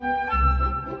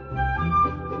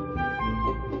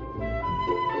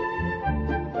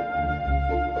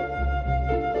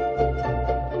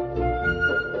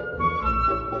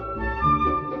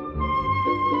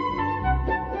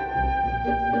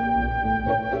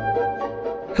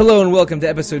Hello and welcome to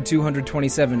episode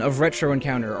 227 of Retro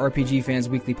Encounter, RPG Fans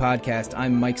Weekly Podcast.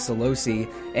 I'm Mike Solosi,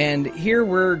 and here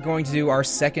we're going to do our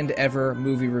second ever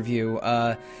movie review.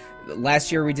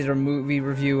 Last year we did a movie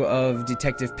review of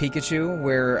Detective Pikachu,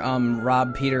 where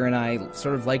Rob, Peter, and I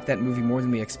sort of liked that movie more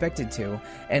than we expected to.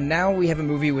 And now we have a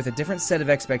movie with a different set of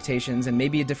expectations and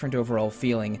maybe a different overall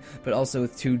feeling, but also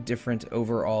with two different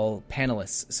overall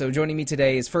panelists. So joining me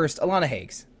today is first, Alana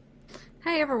Higgs.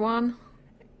 Hey everyone.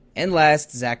 And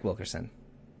last, Zach Wilkerson.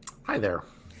 Hi there.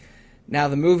 Now,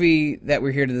 the movie that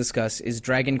we're here to discuss is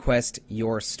Dragon Quest: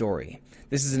 Your Story.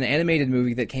 This is an animated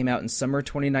movie that came out in summer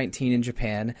 2019 in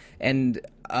Japan, and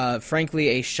frankly,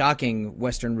 a shocking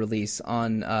Western release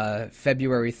on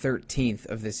February 13th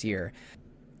of this year.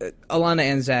 Alana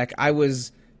and Zach, I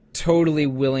was totally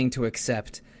willing to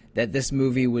accept that this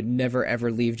movie would never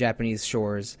ever leave Japanese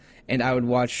shores, and I would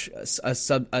watch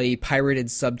a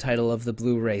pirated subtitle of the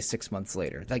Blu-ray 6 months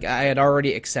later. Like, I had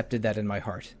already accepted that in my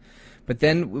heart. But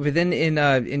then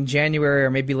in January or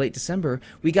maybe late December,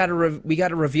 we got a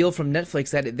reveal from Netflix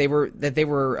that they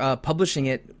were publishing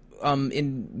it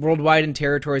in worldwide in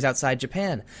territories outside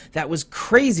Japan. That was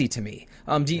crazy to me.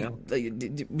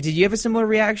 Did you have a similar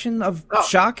reaction of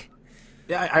shock?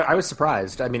 Yeah, I was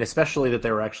surprised. I mean, especially that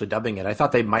they were actually dubbing it. I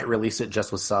thought they might release it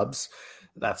just with subs.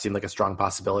 That seemed like a strong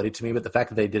possibility to me. But the fact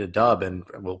that they did a dub, and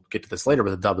we'll get to this later,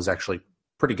 but the dub is actually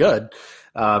pretty good.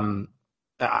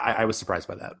 I was surprised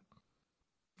by that.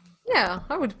 Yeah,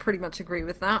 I would pretty much agree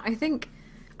with that. I think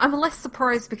I'm less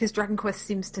surprised because Dragon Quest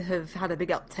seems to have had a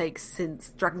big uptake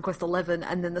since Dragon Quest XI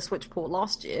and then the Switch port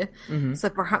last year. Mm-hmm. So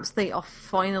perhaps they are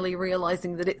finally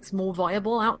realizing that it's more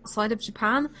viable outside of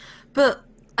Japan. But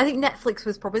I think Netflix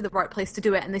was probably the right place to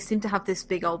do it, and they seem to have this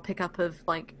big old pickup of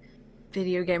like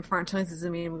video game franchises. I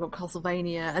mean, we've got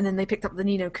Castlevania, and then they picked up the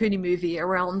Ni no Kuni movie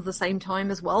around the same time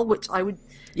as well, which I would.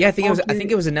 Yeah, I think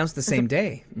it was announced the same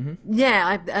day. Mm-hmm.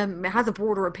 Yeah, it has a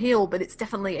broader appeal, but it's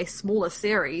definitely a smaller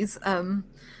series.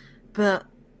 But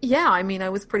yeah, I mean, I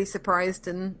was pretty surprised,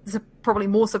 and probably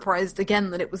more surprised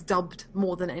again that it was dubbed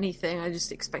more than anything. I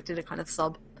just expected a kind of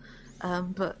sub.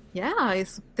 But yeah, I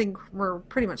think we're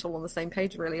pretty much all on the same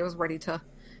page. Really, I was ready to.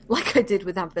 Like I did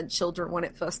with Advent Children when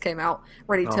it first came out,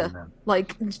 ready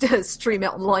to stream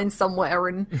it online somewhere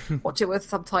and watch it with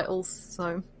subtitles.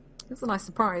 So it was a nice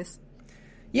surprise.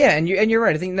 Yeah, and you're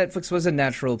right. I think Netflix was a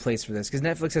natural place for this because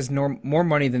Netflix has more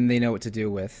money than they know what to do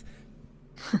with,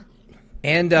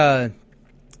 and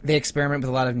they experiment with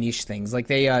a lot of niche things. Like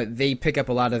they pick up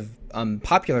a lot of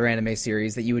popular anime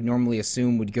series that you would normally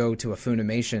assume would go to a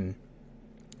Funimation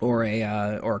or a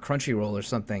Crunchyroll or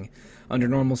something under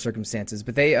normal circumstances.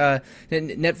 But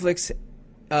Netflix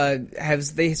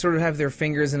they sort of have their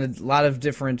fingers in a lot of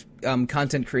different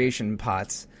content creation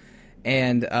pots,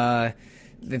 and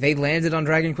they landed on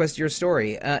Dragon Quest: Your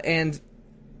Story. And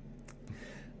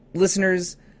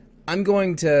listeners, I'm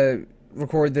going to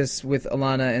record this with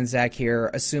Alana and Zach here,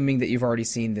 assuming that you've already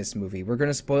seen this movie. We're going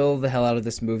to spoil the hell out of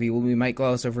this movie. We might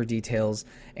gloss over details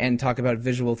and talk about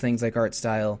visual things like art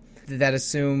style that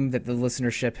assume that the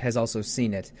listenership has also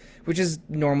seen it, which is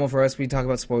normal for us. We talk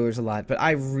about spoilers a lot, but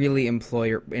I really implore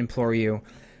you,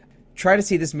 try to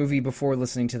see this movie before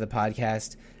listening to the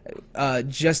podcast,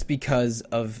 just because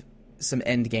of some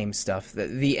endgame stuff.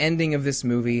 The ending of this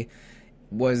movie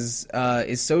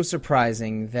is so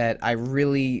surprising that I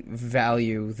really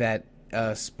value that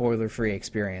spoiler-free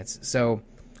experience. So,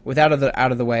 with out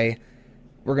of the way,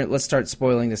 let's start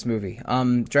spoiling this movie.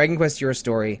 Dragon Quest: Your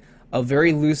Story, a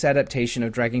very loose adaptation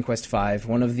of Dragon Quest V,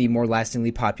 one of the more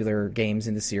lastingly popular games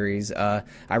in the series. I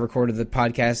recorded the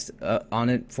podcast on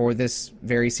it for this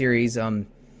very series. Oh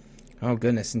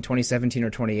goodness, in 2017 or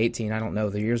 2018, I don't know.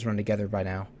 The years run together by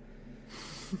now.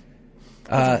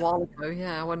 That was a while ago,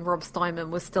 yeah, when Rob Steinman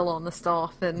was still on the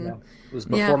staff, and it was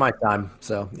before my time.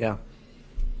 So yeah,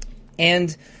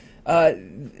 and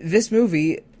this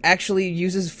movie actually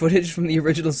uses footage from the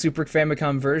original Super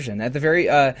Famicom version. At the very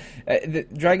the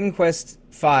Dragon Quest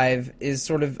V is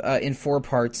sort of in 4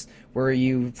 parts, where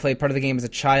you play part of the game as a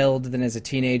child, then as a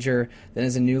teenager, then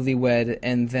as a newlywed,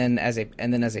 and then as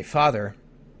a father.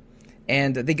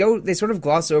 And they sort of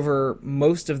gloss over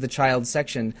most of the child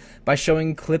section by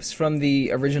showing clips from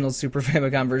the original Super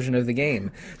Famicom version of the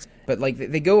game. But like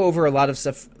they go over a lot of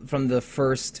stuff from the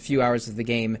first few hours of the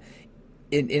game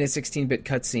in a 16-bit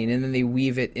cutscene, and then they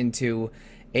weave it into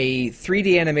a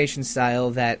 3D animation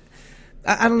style that,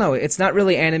 I don't know, it's not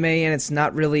really anime, and it's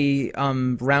not really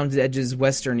rounded edges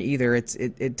Western either.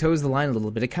 It toes the line a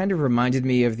little bit. It kind of reminded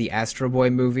me of the Astro Boy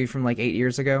movie from like 8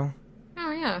 years ago.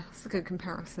 Oh yeah, it's a good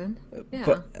comparison.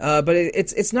 Yeah. But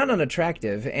it's not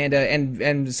unattractive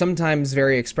and sometimes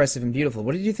very expressive and beautiful.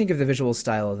 What did you think of the visual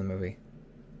style of the movie?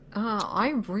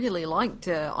 I really liked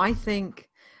it. I think,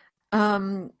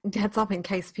 heads up in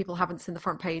case people haven't seen the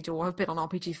front page or have been on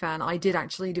RPG Fan, I did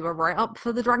actually do a write-up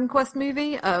for the Dragon Quest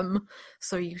movie.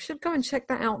 So you should go and check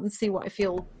that out and see what I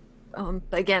feel.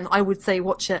 Again, I would say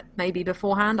watch it maybe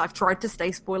beforehand. I've tried to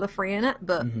stay spoiler-free in it,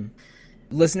 but...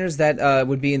 Listeners, that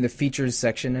would be in the features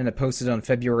section, and it posted on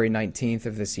February 19th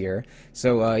of this year.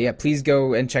 So, yeah, please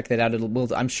go and check that out.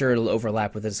 I'm sure it'll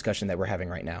overlap with the discussion that we're having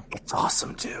right now. It's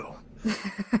awesome, too.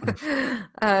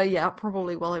 Yeah,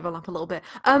 probably will overlap a little bit.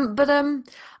 But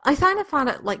I kind of found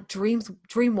it like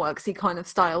DreamWorksy kind of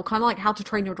style, kind of like How to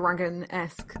Train Your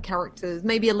Dragon-esque characters,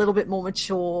 maybe a little bit more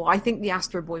mature. I think the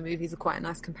Astro Boy movies are quite a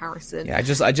nice comparison. Yeah, I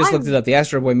just looked it up. The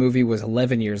Astro Boy movie was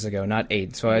 11 years ago, not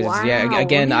 8. So Really?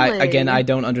 I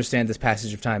don't understand this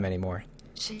passage of time anymore.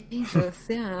 Jesus,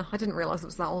 yeah, I didn't realize it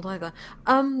was that old either.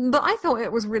 But I thought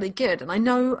it was really good, and I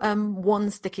know one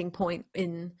sticking point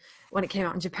when it came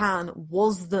out in Japan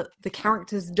was that the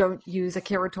characters don't use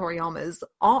Akira Toriyama's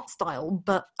art style,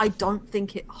 but I don't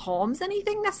think it harms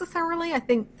anything necessarily. I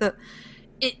think that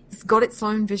it's got its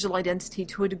own visual identity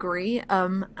to a degree.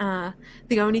 The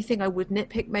only thing I would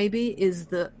nitpick maybe is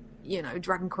that, you know,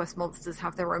 Dragon Quest monsters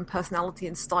have their own personality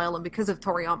and style, and because of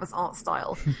Toriyama's art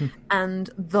style, and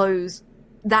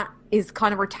that is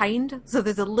kind of retained, so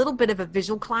there's a little bit of a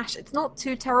visual clash. It's not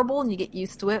too terrible, and you get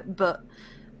used to it, but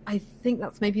I think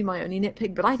that's maybe my only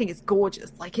nitpick, but I think it's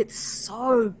gorgeous. Like, it's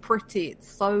so pretty, it's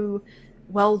so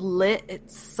well lit,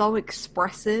 it's so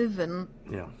expressive, and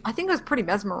Yeah. I think I was pretty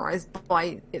mesmerized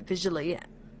by it visually.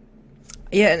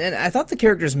 Yeah, and I thought the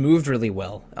characters moved really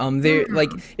well. They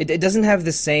like it doesn't have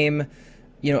the same,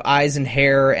 you know, eyes and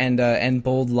hair and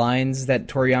bold lines that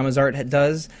Toriyama's art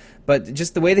does, but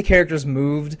just the way the characters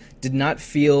moved did not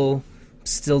feel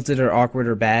stilted or awkward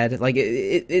or bad. Like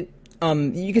you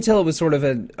could tell it was sort of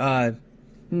a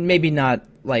maybe not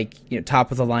like, you know,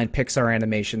 top of the line Pixar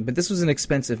animation, but this was an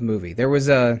expensive movie. There was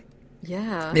there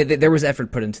was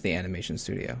effort put into the animation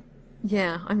studio.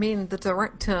 Yeah, I mean, the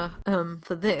director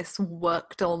for this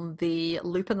worked on the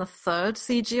Lupin the Third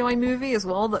CGI movie as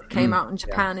well that came out in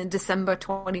Japan in December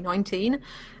 2019,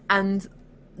 and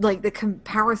like the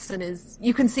comparison is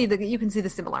you can see the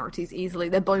similarities easily.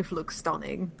 They both look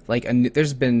stunning. Like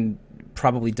there's been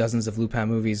probably dozens of Lupin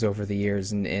movies over the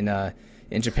years in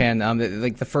Japan.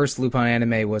 Like the first Lupin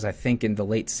anime was, I think, in the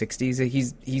late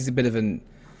 60s. He's a bit of an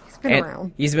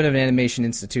Around. He's a bit of an animation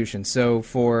institution. So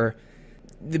for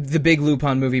the big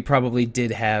Lupin movie probably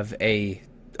did have a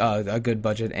good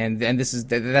budget, and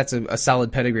that's a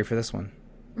solid pedigree for this one.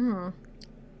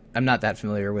 I'm not that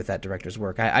familiar with that director's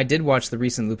work. I did watch the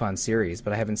recent Lupin series,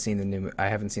 but I haven't seen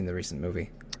the recent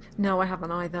movie. No, I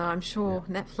haven't either. I'm sure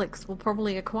Netflix will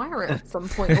probably acquire it at some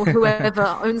point, or whoever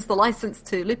owns the license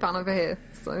to Lupin over here.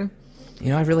 So, you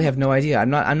know, I really have no idea.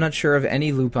 I'm not sure of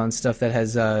any Lupin stuff that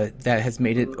has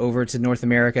made it over to North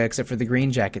America except for the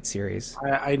Green Jacket series.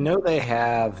 I know they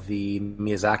have the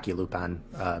Miyazaki Lupin.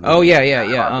 Oh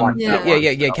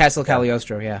yeah. Castle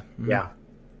Cagliostro. Yeah. Yeah.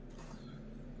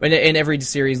 In every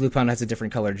series, Lupin has a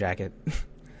different colored jacket.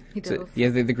 he does. So, yeah,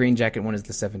 the Green Jacket one is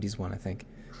the 70s one, I think.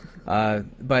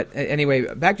 But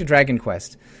anyway, back to Dragon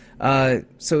Quest. So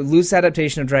loose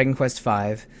adaptation of Dragon Quest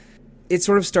V. It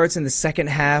sort of starts in the second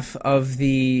half of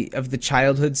the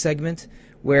childhood segment,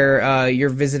 where you're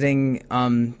visiting.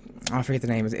 I forget the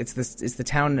name. It's the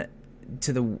town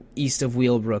to the east of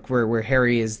Wheelbrook, where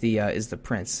Harry is the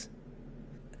prince.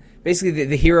 Basically,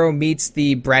 the hero meets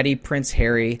the bratty Prince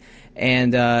Harry,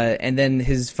 and then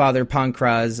his father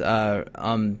Pankraz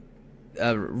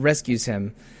rescues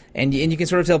him. And you can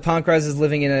sort of tell Pankraz is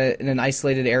living in an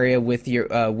isolated area with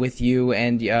you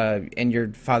and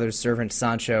your father's servant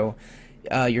Sancho.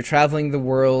 You're traveling the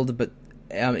world, but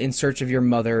in search of your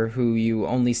mother, who you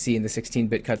only see in the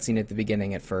 16-bit cutscene at the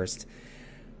beginning at first.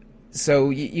 So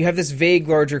you have this vague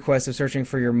larger quest of searching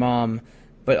for your mom,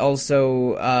 but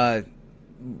also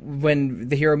when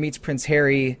the hero meets Prince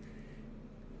Harry,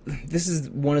 this is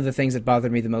one of the things that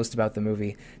bothered me the most about the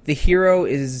movie. The hero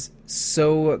is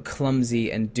so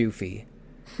clumsy and doofy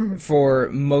for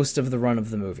most of the run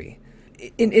of the movie.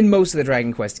 In most of the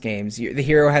Dragon Quest games, the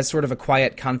hero has sort of a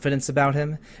quiet confidence about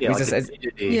him. Yeah,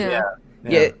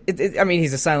 I mean,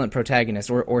 he's a silent protagonist,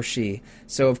 or she.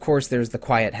 So of course, there's the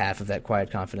quiet half of that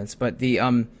quiet confidence. But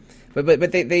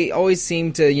but they always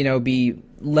seem to, you know, be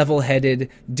level-headed,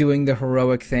 doing the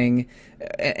heroic thing,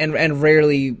 and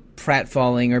rarely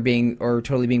pratfalling or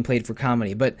totally being played for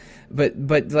comedy. But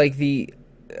like the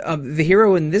the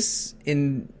hero in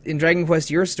Dragon Quest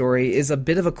Your Story is a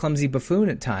bit of a clumsy buffoon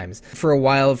at times. For a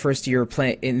while, first you're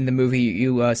in the movie,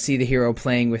 you see the hero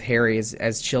playing with Harry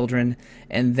as children,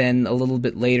 and then a little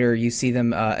bit later you see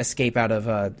them escape out of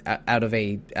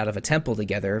a temple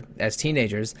together as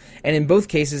teenagers. And in both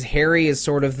cases, Harry is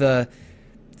sort of the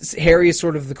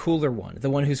cooler one, the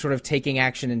one who's sort of taking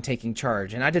action and taking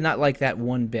charge. And I did not like that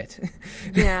one bit.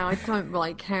 Yeah, I don't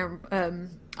like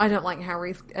I don't like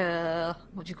Harry's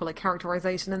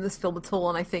characterization in this film at all,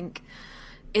 and I think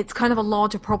it's kind of a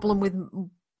larger problem with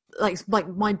like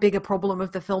my bigger problem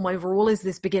of the film overall is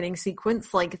this beginning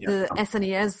sequence. Like the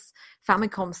SNES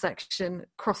Famicom section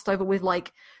crossed over with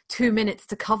like 2 minutes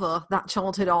to cover that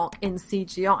childhood arc in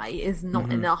CGI is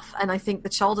not enough, and I think the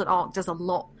childhood arc does a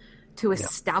lot to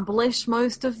establish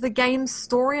most of the game's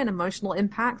story and emotional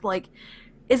impact. Like,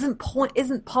 isn't part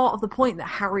of the point that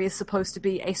Harry is supposed to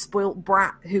be a spoilt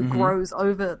brat who grows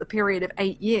over the period of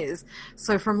 8 years?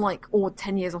 So from or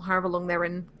 10 years or however long they're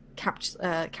in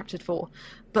captured for,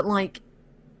 but like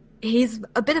he's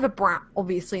a bit of a brat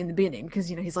obviously in the beginning because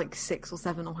he's like 6 or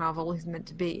 7 or however old he's meant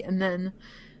to be, and then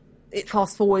it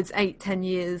fast forwards 8-10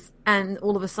 years and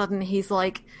all of a sudden he's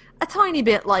like a tiny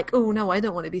bit like, oh no, I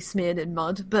don't want to be smeared in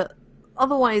mud, but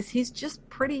otherwise he's just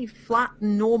pretty flat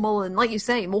and normal, and like you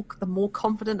say, the more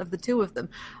confident of the two of them.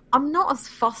 I'm not as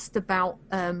fussed about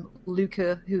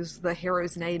Luca, who's the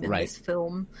hero's name in this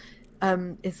film,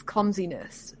 his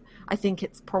clumsiness. I think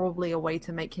it's probably a way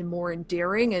to make him more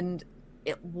endearing, and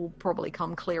it will probably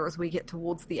come clear as we get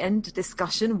towards the end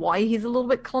discussion why he's a little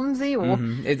bit clumsy. Or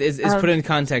it's put in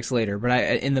context later, but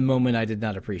in the moment I did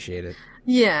not appreciate it.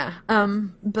 Yeah,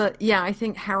 but yeah, I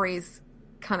think Harry's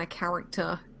kind of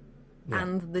character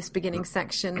and this beginning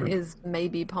section is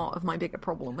maybe part of my bigger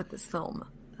problem with this film.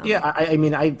 I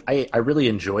mean, I really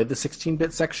enjoyed the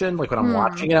 16-bit section. Like when I'm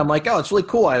watching it, I'm like, oh, it's really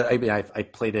cool. I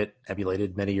played it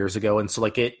emulated many years ago, and so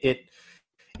like it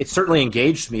certainly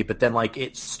engaged me. But then like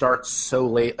it starts so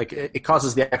late, like it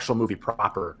causes the actual movie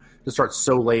proper to start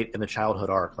so late in the childhood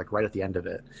arc, like right at the end of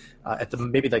it, at the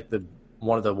maybe like the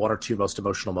one or two most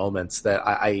emotional moments that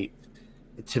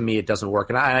to me it doesn't work.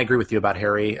 And I agree with you about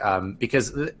Harry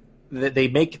because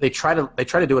they try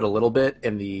to do it a little bit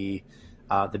in the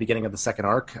beginning of the second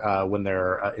arc when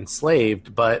they're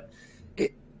enslaved, but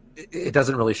it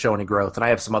doesn't really show any growth. And I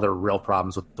have some other real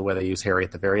problems with the way they use Harry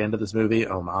at the very end of this movie.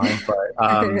 Oh my! But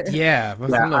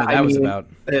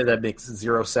that makes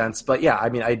zero sense. But yeah, I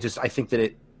mean, I think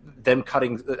that them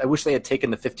cutting. I wish they had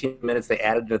taken the 15 minutes they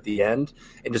added at the end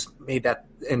and just made that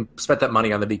and spent that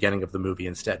money on the beginning of the movie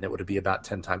instead, and it would be about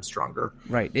 10 times stronger.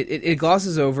 Right. It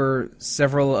glosses over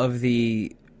several of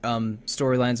the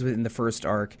storylines within the first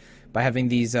arc by having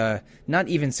these not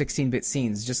even 16-bit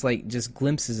scenes, just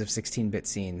glimpses of 16-bit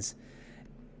scenes.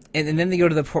 And then they go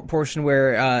to the portion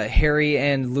where Harry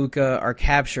and Luca are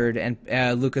captured, and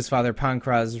Luca's father,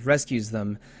 Pankraz, rescues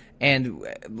them. And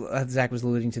Zach was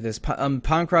alluding to this.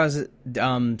 Pankraz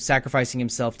sacrificing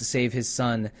himself to save his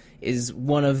son is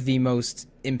one of the most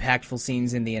impactful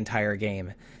scenes in the entire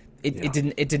game. It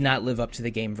did not live up to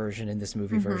the game version in this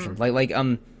movie version. Like I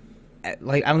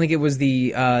don't think it was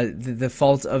the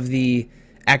fault of the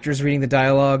actors reading the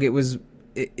dialogue. It was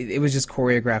just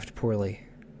choreographed poorly.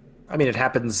 I mean, it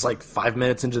happens like 5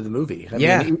 minutes into the movie. I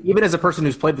mean, even as a person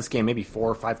who's played this game maybe 4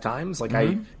 or 5 times, like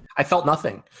I felt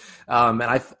nothing. And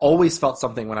I've always felt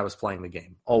something when I was playing the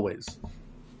game. Always.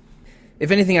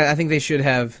 If anything, I think they should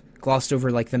have glossed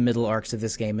over like the middle arcs of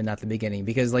this game and not the beginning,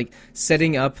 because like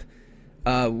setting up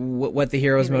what the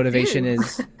hero's motivation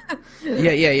is.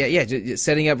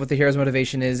 Setting up what the hero's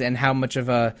motivation is and how much of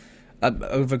a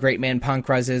great man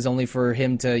Pankraz is, only for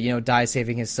him to die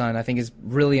saving his son, I think is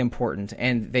really important,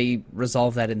 and they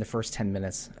resolve that in the first 10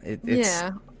 minutes. It's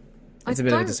a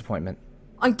bit of a disappointment.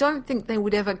 I don't think they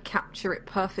would ever capture it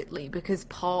perfectly, because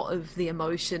part of the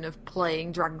emotion of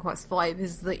playing Dragon Quest V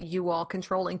is that you are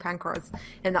controlling Pankraz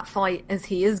in that fight as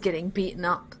he is getting beaten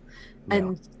up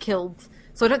and killed.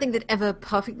 So I don't think they'd ever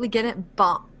perfectly get it,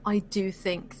 but I do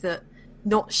think that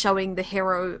not showing the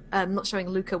hero, not showing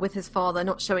Luca with his father,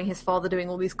 not showing his father doing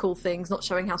all these cool things, not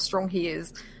showing how strong he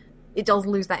is, it does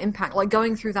lose that impact. Like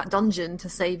going through that dungeon to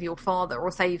save your father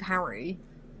or save Harry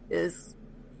is,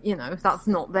 that's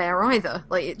not there either.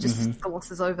 Like it just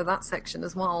glosses over that section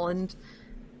as well. And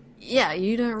yeah,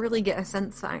 you don't really get a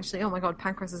sense that actually, oh my god,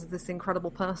 Pankraz is this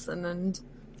incredible person.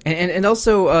 And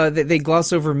also they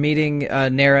gloss over meeting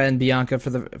Nera and Bianca for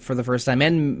the first time,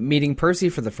 and meeting Percy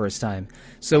for the first time.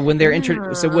 So when they're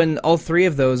so when all three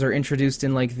of those are introduced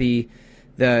in like the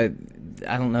I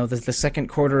don't know, the second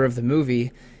quarter of the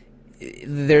movie,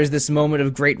 there's this moment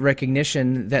of great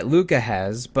recognition that Luca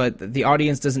has, but the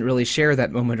audience doesn't really share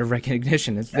that moment of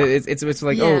recognition. It's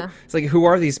like, Yeah. it's like, who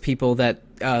are these people that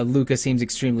Luca seems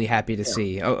extremely happy to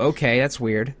see? Oh, okay, that's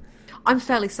weird. I'm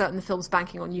fairly certain the film's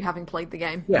banking on you having played the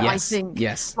game. Yeah. I Yes, think,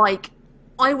 yes. like,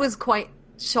 I was quite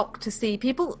shocked to see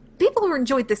people who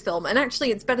enjoyed this film, and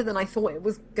actually it's better than I thought it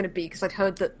was going to be, because I'd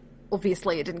heard that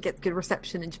obviously it didn't get good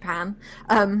reception in Japan.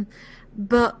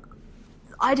 But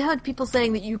I'd heard people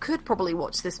saying that you could probably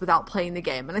watch this without playing the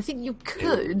game, and I think you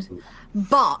could,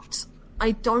 but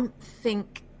I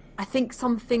think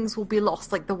some things will be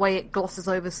lost, like the way it glosses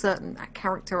over certain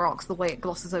character arcs, the way it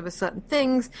glosses over certain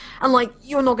things, and like,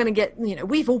 you're not going to get,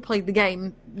 we've all played the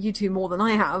game, you two more than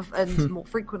I have, and more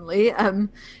frequently,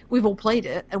 we've all played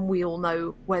it, and we all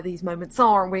know where these moments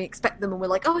are, and we expect them, and we're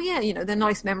like, oh yeah, they're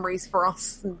nice memories for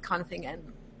us, and kind of thing,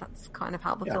 and that's kind of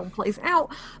how the film plays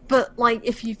out. But like,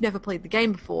 if you've never played the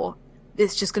game before,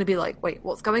 it's just going to be like, wait,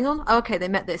 what's going on? Oh, okay, they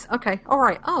met this. Okay, all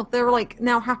right. Oh, they're like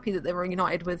now happy that they were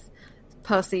reunited with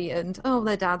Percy, and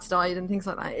their dad's died and things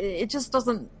like that. It just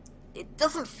doesn't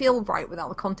feel right without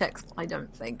the context, I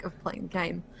don't think, of playing the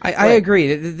game. I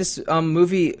agree. This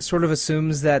movie sort of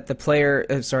assumes that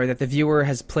the viewer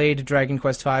has played Dragon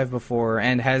Quest V before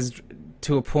and has,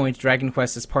 to a point, Dragon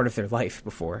Quest as part of their life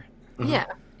before. Yeah,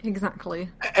 exactly.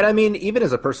 And I mean, even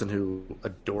as a person who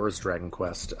adores Dragon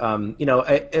Quest,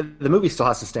 the movie still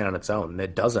has to stand on its own, and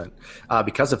it doesn't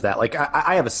because of that. Like,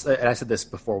 I have and I said this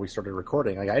before we started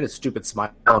recording. Like, I had a stupid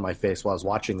smile on my face while I was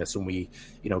watching this when we,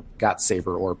 got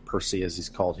Saber, or Percy as he's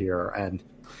called here, and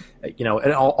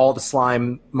and all the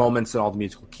slime moments and all the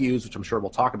musical cues, which I'm sure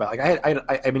we'll talk about. Like,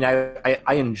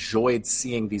 I enjoyed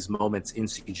seeing these moments in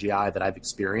CGI that I've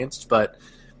experienced, but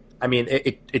I mean,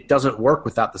 it doesn't work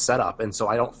without the setup, and so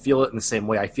I don't feel it in the same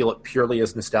way. I feel it purely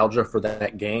as nostalgia for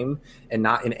that game, and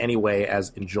not in any way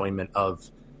as enjoyment of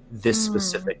this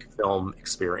specific film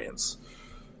experience.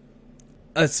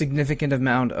 A significant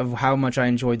amount of how much I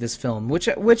enjoyed this film, which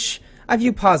I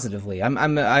view positively.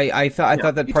 I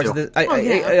thought that parts of this.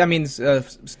 I mean,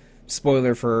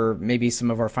 spoiler for maybe some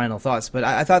of our final thoughts, but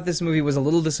I thought this movie was a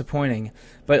little disappointing.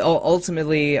 But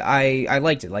ultimately, I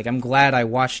liked it. Like, I'm glad I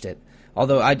watched it.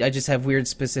 Although I just have weird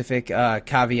specific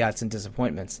caveats and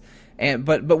disappointments.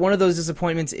 But one of those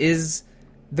disappointments is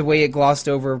the way it glossed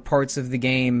over parts of the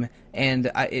game,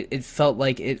 and it felt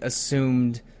like it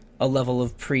assumed a level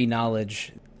of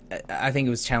pre-knowledge. I think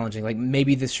it was challenging. Like,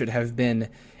 maybe this should have been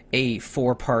a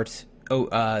 4-part,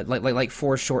 like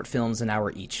 4 short films, an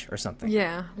hour each or something.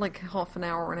 Yeah, like half an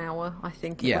hour, I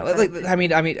think. Yeah,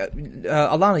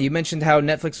 Alana, you mentioned how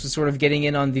Netflix was sort of getting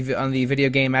in on the video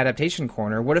game adaptation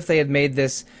corner. What if they had made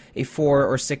this a 4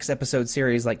 or 6 episode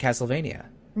series like Castlevania?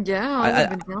 Yeah, I would have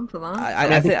been down for that.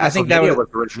 I think that was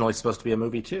originally supposed to be a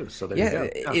movie too. So there you go.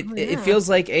 It feels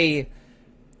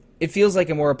like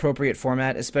a more appropriate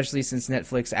format, especially since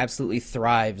Netflix absolutely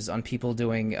thrives on people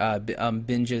doing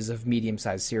binges of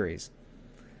medium-sized series.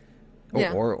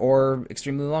 Or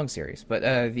extremely long series, but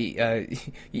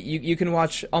you can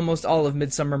watch almost all of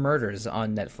Midsummer Murders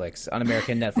on Netflix, on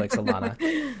American Netflix, Alana.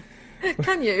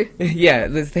 Can you? Yeah,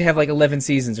 they have like 11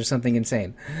 seasons or something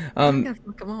insane. I'm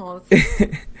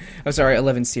sorry,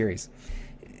 11 series.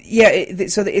 Yeah,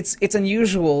 so it's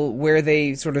unusual where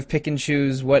they sort of pick and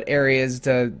choose what areas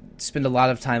to spend a lot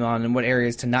of time on and what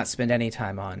areas to not spend any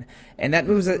time on, and that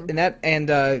moves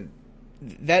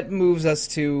that moves us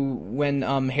to when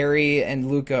Harry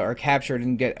and Luca are captured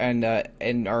and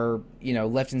are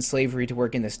left in slavery to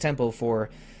work in this temple for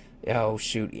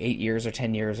 8 years or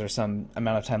 10 years or some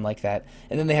amount of time like that,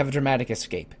 and then they have a dramatic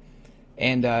escape,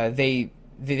 and they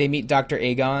meet Dr.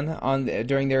 Aegon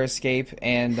during their escape,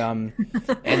 and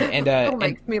it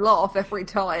makes me laugh every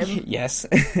time. Yes,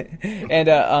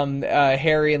 and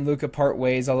Harry and Luca part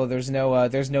ways. Although there's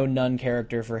no nun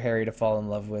character for Harry to fall in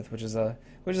love with, which is a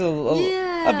bit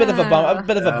of a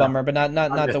bummer, but not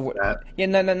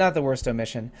the worst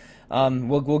omission.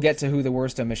 We'll get to who the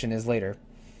worst omission is later.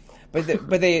 But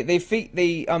they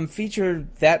feature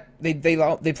that they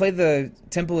play the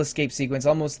temple escape sequence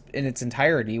almost in its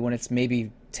entirety when it's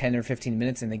maybe 10 or 15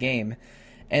 minutes in the game,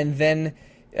 and then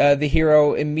the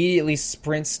hero immediately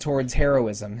sprints towards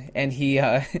heroism, and he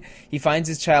finds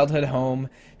his childhood home,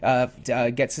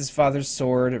 gets his father's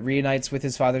sword, reunites with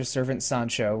his father's servant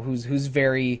Sancho, who's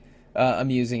very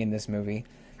amusing in this movie,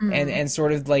 and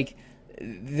sort of like.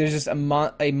 There's just a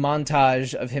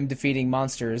montage of him defeating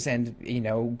monsters and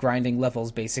grinding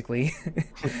levels basically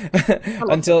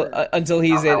until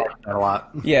he's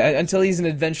until he's an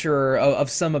adventurer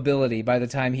of some ability by the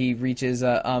time he reaches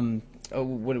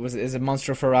what was it? Is it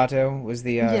Monstro Ferrato? Was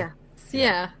the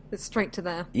it's straight to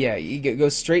there. Yeah, he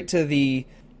goes straight to the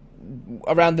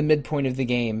around the midpoint of the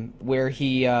game where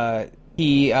he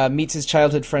meets his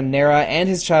childhood friend Nera and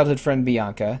his childhood friend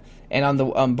Bianca. And on the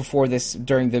before this,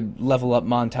 during the level up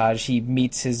montage, he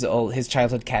meets his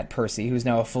childhood cat Percy, who's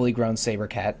now a fully grown saber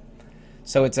cat.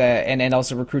 So it's and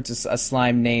also recruits a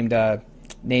slime named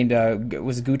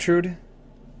was Gertrude?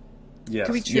 Yes.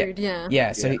 Gertrude, yeah.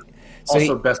 Yeah.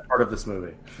 So best part of this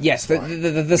movie. Yes,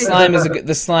 the slime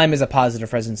the slime is a positive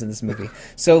presence in this movie.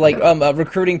 So like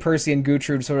recruiting Percy and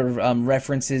Gertrude sort of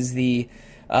references the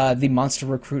monster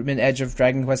recruitment edge of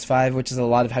Dragon Quest V, which is a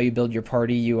lot of how you build your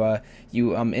party. You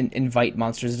invite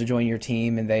monsters to join your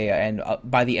team, and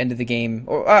by the end of the game,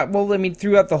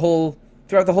 throughout the whole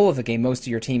of the game, most of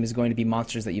your team is going to be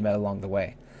monsters that you met along the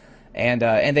way, and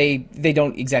they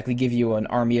don't exactly give you an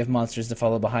army of monsters to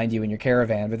follow behind you in your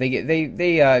caravan, but they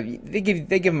give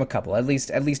them a couple, at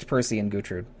least Percy and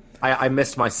Gertrude. I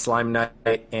missed my Slime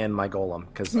Knight and my Golem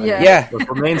because those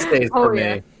were mainstays for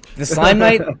me. The Slime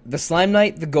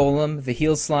Knight, the Golem, the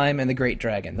Heel Slime, and the Great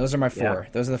Dragon. Those are my four.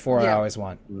 Those are the four I always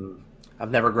want. I've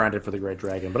never grinded for the Great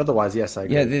Dragon, but otherwise, yes, I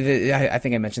agree. Yeah, I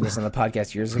think I mentioned this on the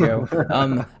podcast years ago.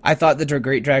 I thought the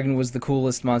Great Dragon was the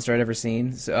coolest monster I'd ever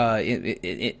seen.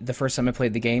 The first time I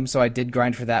played the game, so I did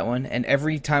grind for that one. And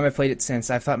every time I played it since,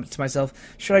 I've thought to myself,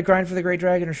 should I grind for the Great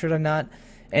Dragon or should I not?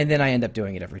 And then I end up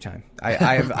doing it every time.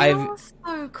 You're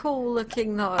so cool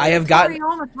looking though. I have gotten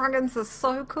armor dragons are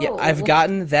so cool. Yeah, I've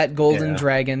gotten that golden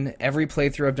dragon every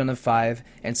playthrough I've done of 5,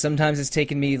 and sometimes it's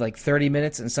taken me like 30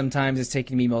 minutes, and sometimes it's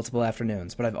taken me multiple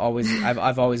afternoons. But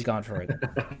I've always gone for it.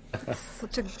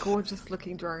 Such a gorgeous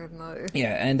looking dragon though.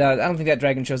 Yeah, and I don't think that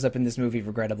dragon shows up in this movie,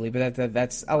 regrettably. But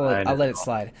that's I'll let it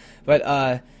slide.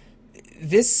 But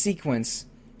this sequence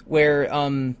where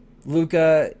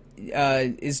Luca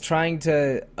is trying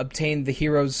to obtain the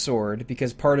hero's sword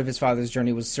because part of his father's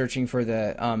journey was searching for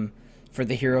the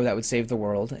hero that would save the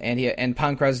world, and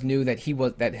Pankraz knew that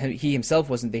he himself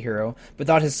wasn't the hero, but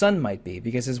thought his son might be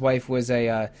because his wife was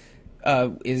was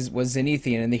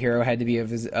Zenithian, and the hero had to be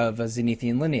of a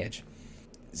Zenithian lineage.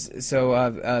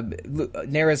 So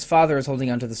Nera's father is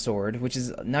holding onto the sword, which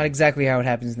is not exactly how it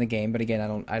happens in the game, but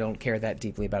again, I don't care that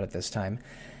deeply about it this time,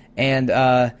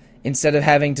 and instead of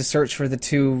having to search for the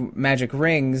 2 magic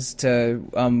rings to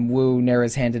woo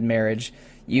Nera's hand in marriage,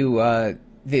 the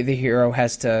hero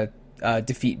has to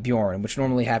defeat Bjorn, which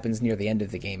normally happens near the end of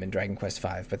the game in Dragon Quest V.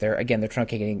 But they're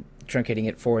truncating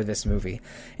it for this movie.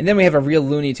 And then we have a real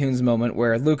Looney Tunes moment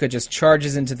where Luca just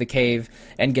charges into the cave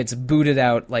and gets booted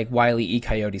out like Wile E.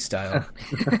 Coyote style.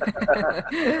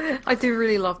 I do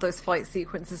really love those fight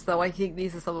sequences, though. I think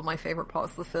these are some of my favorite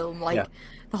parts of the film.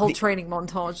 The whole training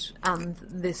montage and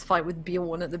this fight with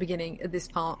Bjorn at the beginning of this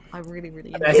part, I really,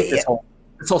 really enjoy. I think this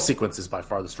whole sequence is by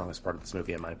far the strongest part of this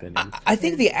movie, in my opinion. I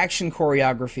think the action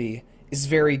choreography is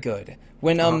very good.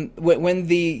 When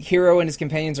the hero and his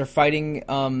companions are fighting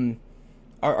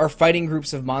are fighting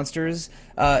groups of monsters,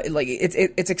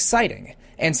 it's exciting.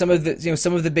 And some of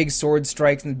the big sword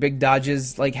strikes and big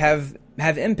dodges have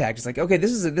impact. It's like, okay,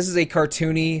 this is a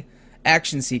cartoony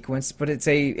action sequence, but it's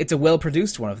a well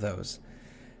produced one of those.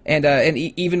 And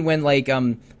even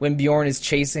when Bjorn is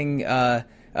chasing the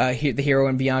hero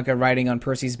and Bianca riding on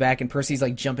Percy's back, and Percy's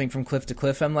like jumping from cliff to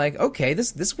cliff, I'm like, okay,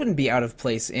 this wouldn't be out of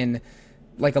place in,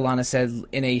 like Alana said,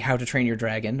 in a How to Train Your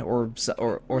Dragon or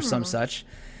some such.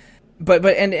 But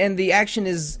the action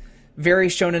is very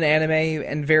shonen anime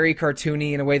and very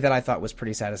cartoony in a way that I thought was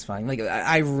pretty satisfying. Like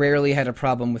I rarely had a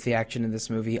problem with the action in this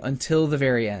movie until the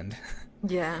very end.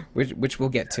 Yeah. which we'll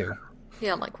get to.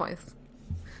 Yeah, likewise.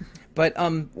 But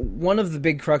one of the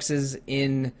big cruxes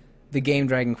in the game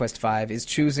Dragon Quest V is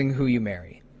choosing who you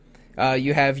marry.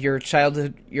 You have your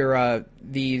childhood,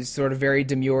 the sort of very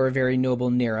demure, very noble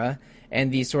Nera, and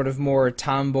the sort of more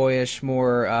tomboyish,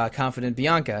 more confident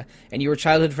Bianca. And you were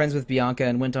childhood friends with Bianca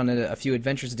and went on a few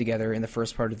adventures together in the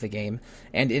first part of the game.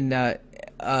 And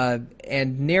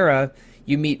and Nera,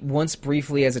 you meet once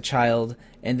briefly as a child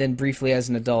and then briefly as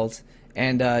an adult.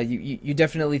 And you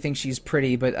definitely think she's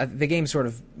pretty, but the game sort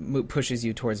of pushes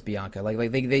you towards Bianca.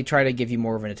 Like they try to give you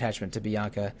more of an attachment to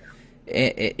Bianca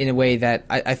in a way that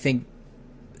I think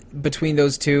between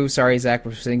those two. Sorry, Zach,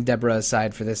 we're setting Deborah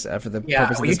aside for this for the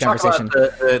purpose of this conversation.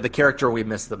 About the character we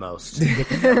missed the most.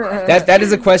 that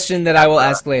is a question that I will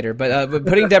ask later. But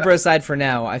putting Deborah aside for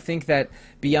now, I think that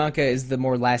Bianca is the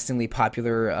more lastingly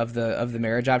popular of the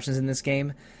marriage options in this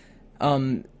game.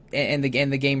 And the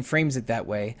game frames it that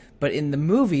way. But in the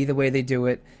movie, the way they do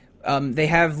it, they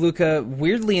have Luca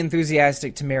weirdly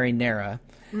enthusiastic to marry Nera,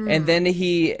 and then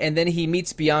he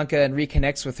meets Bianca and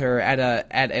reconnects with her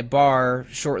at a bar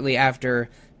shortly after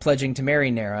pledging to marry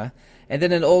Nera, and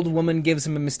then an old woman gives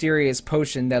him a mysterious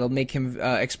potion that'll make him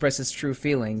express his true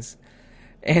feelings.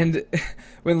 And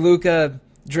when Luca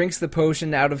drinks the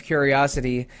potion out of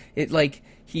curiosity,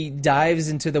 he dives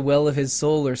into the well of his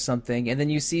soul or something, and then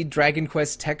you see Dragon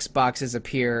Quest text boxes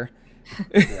appear,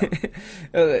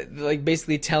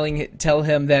 basically tell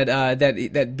him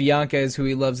that Bianca is who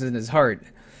he loves in his heart.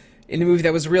 In a movie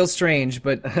that was real strange,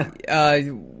 but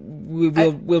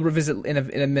we'll revisit in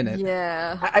a minute.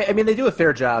 Yeah. I mean, they do a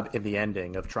fair job in the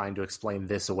ending of trying to explain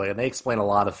this away, and they explain a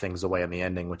lot of things away in the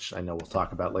ending, which I know we'll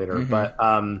talk about later. Mm-hmm. But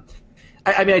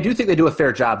I do think they do a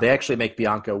fair job. They actually make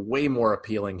Bianca way more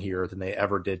appealing here than they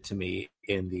ever did to me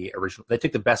in the original. They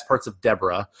take the best parts of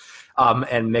Deborah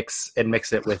and mix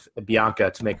it with Bianca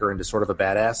to make her into sort of a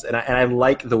badass. And I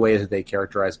like the way that they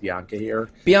characterize Bianca here.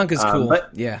 Bianca's cool,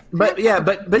 but Yeah.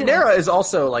 Nera is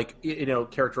also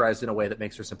characterized in a way that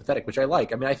makes her sympathetic, which I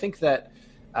like. I mean, I think that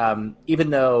even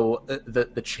though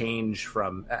the change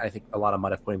from, I think a lot of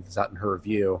might have pointed this out in her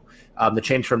review, the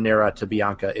change from Nera to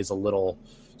Bianca is a little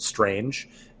strange.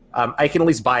 I can at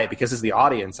least buy it because as the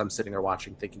audience, I'm sitting there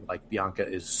watching thinking Bianca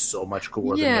is so much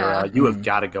cooler than Nera. You have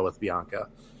got to go with Bianca.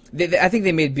 I think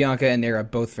they made Bianca and Nera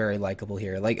both very likable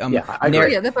here. I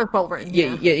agree. They're both well written.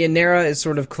 Yeah. Nera is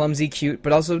sort of clumsy, cute,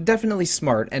 but also definitely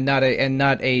smart and not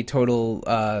a total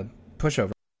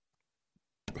pushover.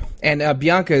 And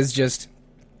Bianca is just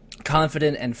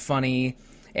confident and funny,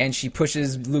 and she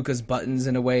pushes Luca's buttons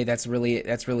in a way that's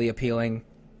really appealing.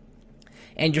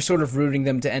 And you're sort of rooting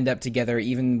them to end up together,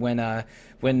 even when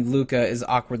Luca is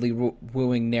awkwardly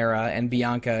wooing Nera, and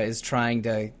Bianca is trying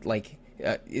to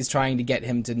get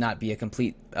him to not be a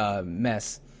complete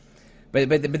mess. But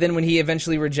then when he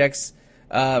eventually rejects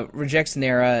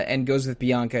Nera and goes with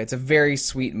Bianca, it's a very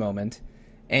sweet moment.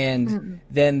 And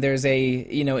then there's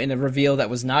in a reveal that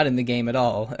was not in the game at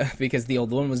all, because the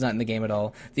old woman was not in the game at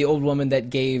all. The old woman that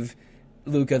gave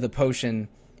Luca the potion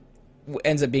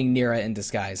ends up being Nera in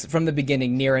disguise. From the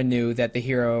beginning, Nera knew that the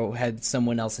hero had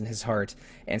someone else in his heart,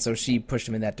 and so she pushed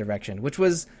him in that direction, which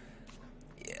was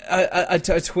a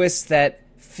twist that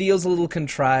feels a little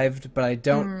contrived, but I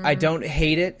don't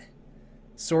hate it.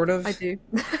 Sort of. I do.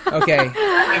 Okay.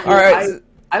 All right.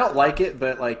 I don't like it,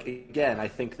 but again, I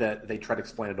think that they try to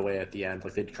explain it away at the end.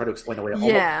 They try to explain away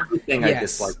almost everything I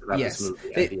dislike about this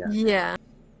movie at the end. Yeah.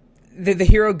 The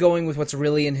hero going with what's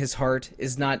really in his heart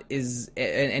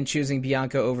and choosing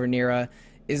Bianca over Nera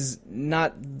is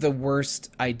not the worst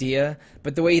idea,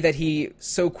 but the way that he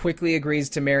so quickly agrees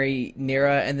to marry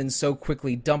Nera and then so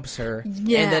quickly dumps her,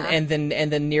 and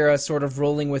then Nera sort of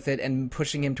rolling with it and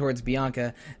pushing him towards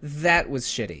Bianca, that was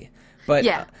shitty.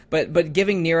 But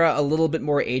giving Nera a little bit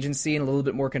more agency and a little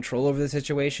bit more control over the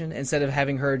situation, instead of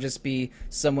having her just be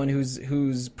someone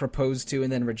who's proposed to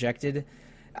and then rejected,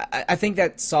 I think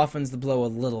that softens the blow a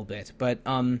little bit. But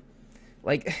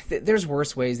there's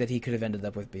worse ways that he could have ended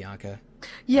up with Bianca.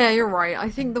 Yeah, you're right. I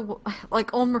think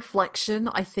on reflection,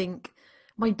 I think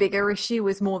my bigger issue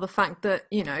was more the fact that,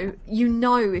 you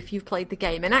know if you've played the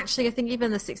game, and actually I think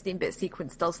even the 16-bit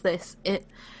sequence does this. I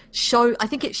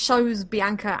think it shows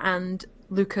Bianca and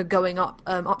Luca going up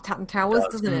Tatton Towers,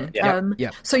 doesn't it?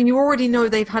 Yeah. So you already know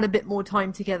they've had a bit more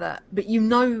time together, but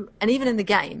and even in the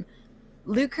game,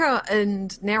 Luca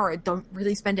and Nera don't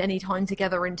really spend any time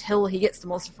together until he gets to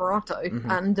Monteferrato.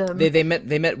 Mm-hmm. And they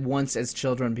met once as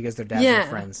children because their dads were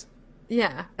friends.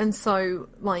 Yeah, and so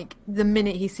the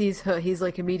minute he sees her, he's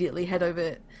immediately head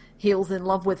over heels in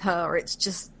love with her. It's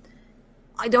just,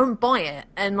 I don't buy it,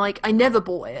 and I never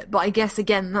bought it. But I guess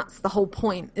again, that's the whole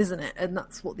point, isn't it? And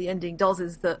that's what the ending does,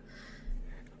 is that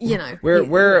we're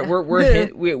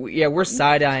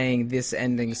side-eyeing this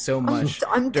ending so much.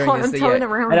 I'm throwing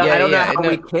around. I don't know how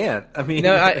we can't. I mean,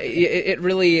 it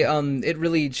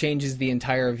really changes the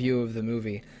entire view of the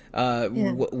movie.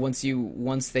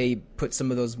 Once they put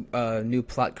some of those new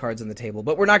plot cards on the table.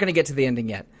 But we're not going to get to the ending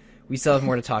yet. We still have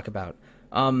more to talk about.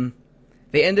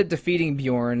 They end up defeating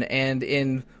Bjorn, and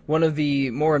in one of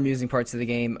the more amusing parts of the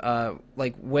game,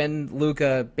 when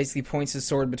Luca basically points his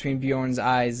sword between Bjorn's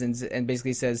eyes and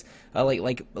basically says,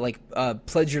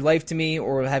 pledge your life to me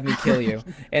or have me kill you,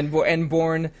 and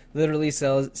Bjorn literally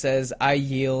says, I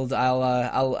yield,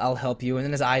 I'll help you, and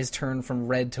then his eyes turn from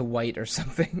red to white or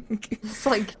something. It's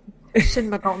like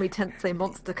Shin Megami Tensei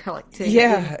Monster Collecting.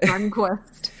 Yeah. Dragon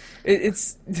Quest.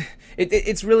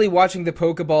 It's really watching the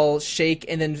Pokeball shake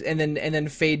and then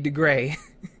fade to gray.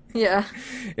 Yeah,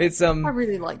 It's I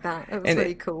really like that. It was and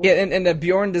really cool. yeah, and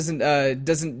Bjorn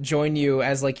doesn't join you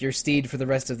as like your steed for the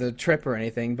rest of the trip or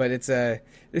anything, but it's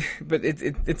but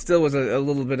it still was a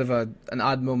little bit of an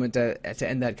odd moment to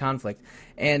end that conflict.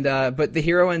 And but the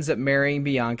hero ends up marrying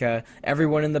Bianca.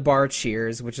 Everyone in the bar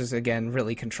cheers, which is again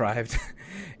really contrived.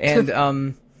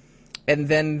 And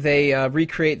then they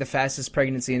recreate the fastest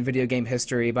pregnancy in video game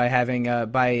history by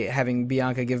having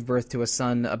Bianca give birth to a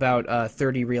son about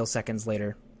 30 real seconds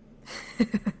later.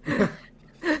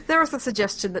 There is a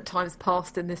suggestion that time's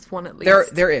passed in this one, at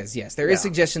least. There is, yes. There is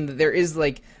suggestion that there is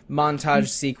like montage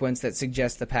sequence that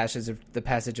suggests the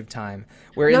passage of time.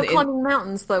 Where no climbing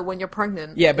mountains though when you're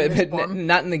pregnant. Yeah, but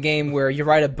not in the game where you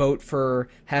ride a boat for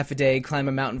half a day, climb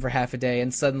a mountain for half a day,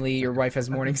 and suddenly your wife has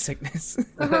morning sickness.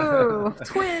 Oh,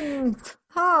 twins!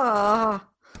 Ah.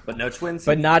 But no twins.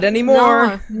 But not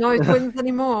anymore. No twins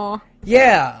anymore.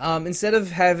 Yeah, instead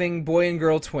of having boy and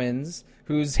girl twins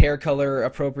whose hair color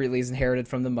appropriately is inherited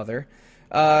from the mother,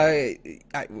 they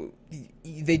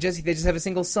just have a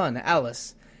single son,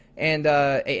 Alice, and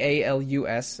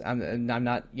Aalus. I'm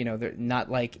not, they're not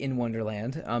like in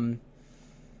Wonderland. And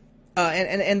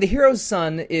the hero's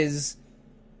son is,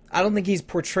 I don't think he's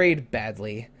portrayed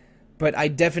badly, but I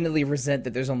definitely resent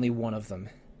that there's only one of them.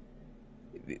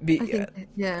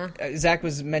 Zach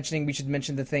was mentioning we should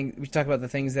talk about the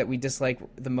things that we dislike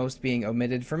the most being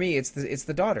omitted. For me, it's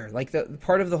the daughter. Like the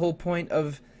part of the whole point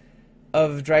of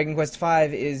Dragon Quest V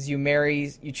is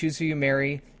you choose who you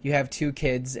marry, you have 2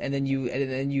 kids, and then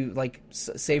you like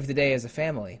save the day as a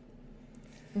family.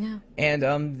 Yeah. And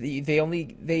they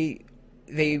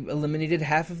eliminated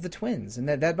half of the twins, and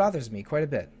that bothers me quite a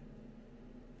bit.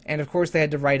 And of course, they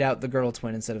had to write out the girl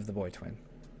twin instead of the boy twin.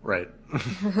 Right.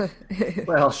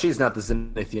 Well, she's not the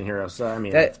Zenithian hero, so I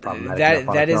mean that's problematic.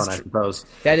 I suppose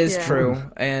that is true,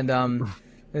 and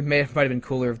it might have been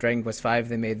cooler if Dragon Quest V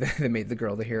they made the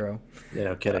girl the hero. Yeah,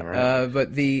 no kidding, right?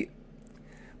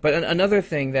 But another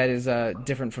thing that is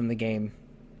different from the game.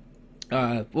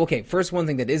 Okay, first one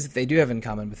thing that they do have in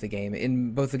common with the game,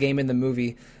 in both the game and the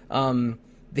movie, the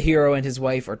hero and his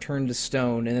wife are turned to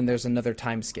stone, and then there's another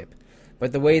time skip.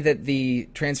 But the way that the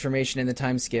transformation in the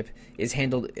time skip is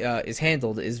handled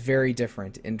is very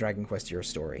different in Dragon Quest Your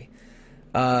Story.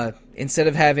 Instead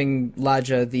of having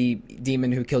Ladja, the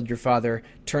demon who killed your father,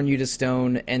 turn you to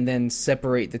stone and then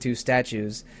separate the 2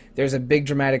 statues, there's a big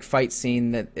dramatic fight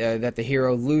scene that the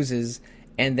hero loses,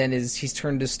 and then he's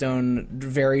turned to stone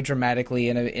very dramatically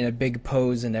in a big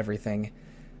pose and everything.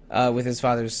 With his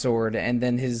father's sword, and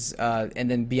then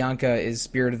Bianca is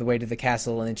spirited away to the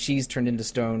castle, and then she's turned into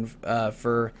stone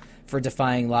for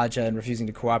defying Ladja and refusing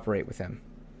to cooperate with him.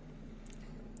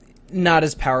 Not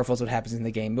as powerful as what happens in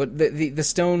the game, but the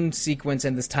stone sequence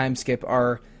and this time skip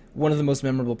are one of the most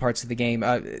memorable parts of the game.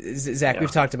 Zach, we've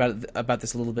talked about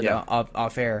this a little bit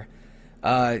off air.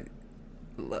 I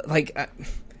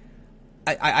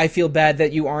feel bad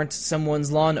that you aren't someone's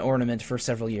lawn ornament for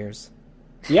several years.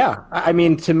 Yeah, I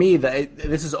mean, to me,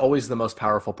 this is always the most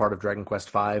powerful part of Dragon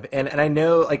Quest V, and I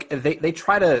know like they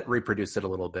try to reproduce it a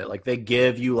little bit. Like they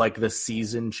give you like the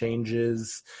season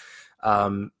changes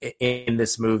in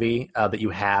this movie that you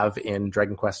have in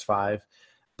Dragon Quest V,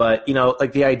 but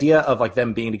like the idea of like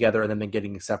them being together and then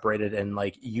getting separated, and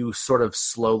like you sort of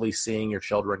slowly seeing your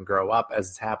children grow up as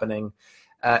it's happening.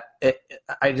 I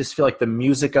just feel like the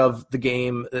music of the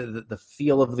game, the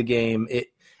feel of the game,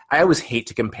 I always hate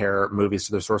to compare movies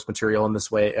to their source material in this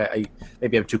way.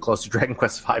 Maybe I'm too close to Dragon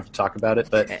Quest V to talk about it,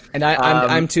 but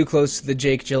I'm too close to the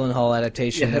Jake Gyllenhaal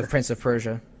adaptation of Prince of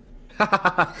Persia.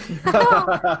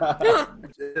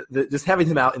 Just having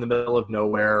him out in the middle of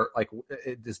nowhere, like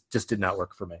it just did not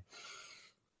work for me.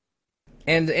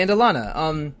 And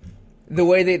Alana, the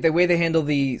way they handle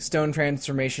the stone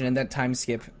transformation and that time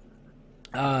skip,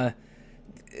 how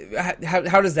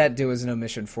does that do as an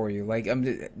omission for you? Like,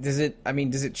 does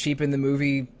it cheapen the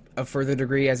movie a further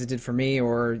degree as it did for me,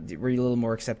 or were you a little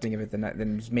more accepting of it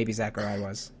than maybe Zach or I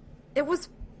was? It was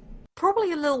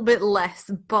probably a little bit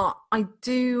less, but I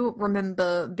do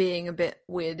remember being a bit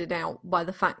weirded out by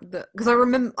the fact that, because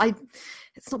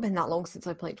it's not been that long since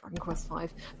I played Dragon Quest V,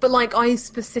 but like I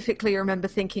specifically remember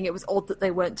thinking it was odd that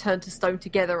they weren't turned to stone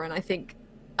together, and I think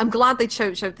I'm glad they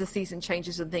showed the season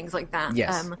changes and things like that.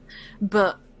 Yes.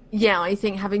 But yeah, I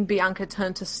think having Bianca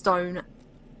turn to stone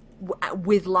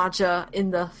with Ladja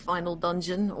in the final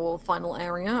dungeon or final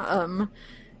area,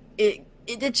 it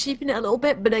did cheapen it a little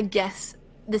bit, but I guess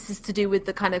this is to do with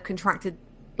the kind of contracted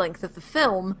length of the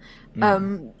film,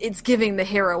 it's giving the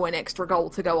hero an extra goal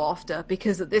to go after,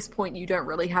 because at this point you don't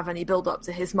really have any build up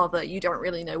to his mother. You don't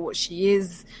really know what she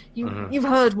is. You've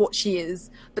heard what she is,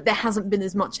 but there hasn't been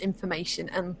as much information,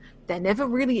 and there never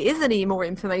really is any more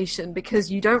information,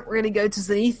 because you don't really go to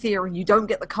Zenithia and you don't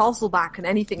get the castle back and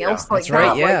anything else like that.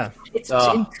 Right, yeah. Like, it's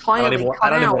entirely I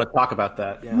don't even want to talk about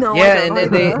that. Yeah, No, Yeah, I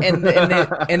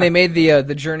don't and they made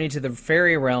the journey to the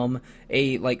fairy realm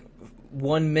a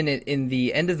 1 minute in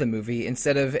the end of the movie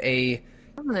instead of a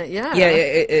Isn't it? Yeah.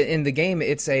 in the game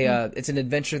it's it's an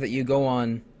adventure that you go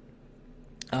on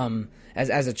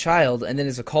as a child, and then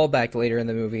it's a callback later in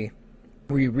the movie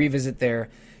where you revisit there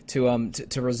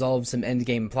to resolve some end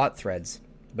game plot threads.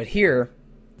 But here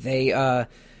they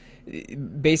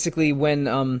basically,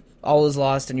 when all is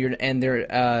lost and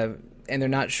they're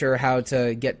not sure how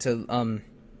to get to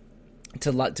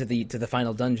the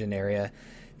final dungeon area,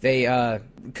 they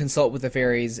consult with the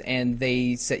fairies, and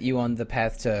they set you on the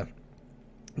path to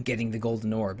getting the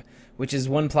golden orb, which is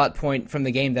one plot point from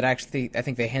the game that actually I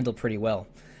think they handled pretty well.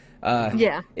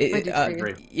 Yeah, I do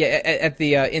too. At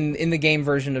the in the game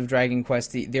version of Dragon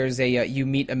Quest, there's you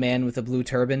meet a man with a blue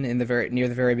turban near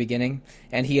the very beginning,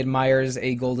 and he admires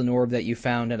a golden orb that you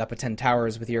found at Up at 10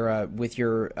 Towers with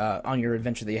your on your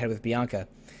adventure that you had with Bianca,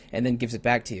 and then gives it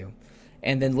back to you.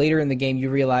 And then later in the game, you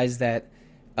realize that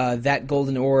that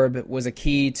golden orb was a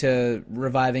key to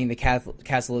reviving the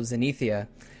castle of Zenithia,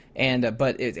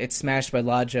 but it's smashed by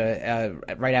Ladja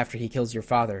right after he kills your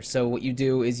father. So what you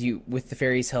do is with the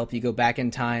fairies' help, you go back in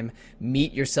time,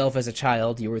 meet yourself as a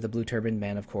child. You were the blue turban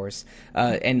man, of course,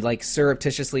 and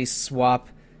surreptitiously swap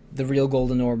the real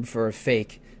golden orb for a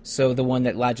fake. So the one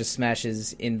that Ladja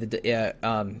smashes in the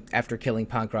after killing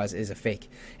Pankraz is a fake,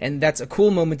 and that's a cool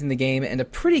moment in the game and a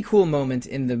pretty cool moment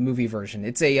in the movie version.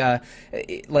 It's they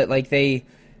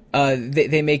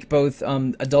make both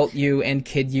adult you and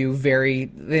kid you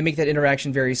they make that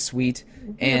interaction very sweet,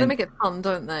 and they make it fun,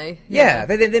 don't they? Yeah,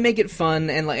 they make it fun,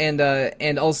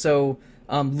 and also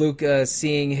Luke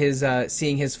seeing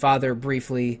his father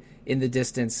briefly in the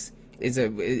distance is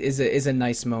a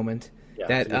nice moment.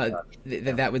 Yeah,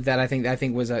 that I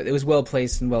think was it was well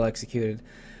placed and well executed,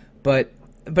 but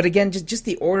again, just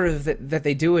the order that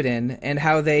they do it in, and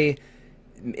how they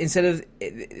instead of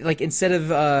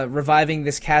reviving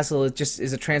this castle, it just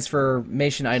is a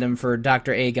transformation item for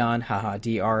Dr. Agon, haha,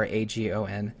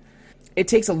 Dragon. It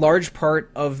takes a large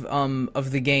part of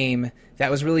the game that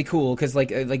was really cool, because like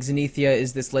Zenithia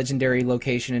is this legendary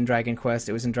location in Dragon Quest.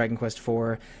 It was in Dragon Quest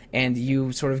IV, and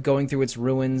you sort of going through its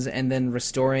ruins and then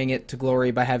restoring it to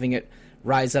glory by having it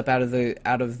rise up out of the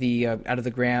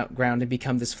ground and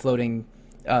become this floating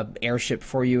airship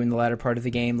for you in the latter part of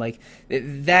the game. Like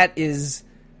that is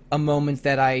a moment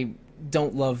that I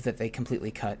don't love that they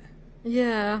completely cut.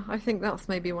 Yeah, I think that's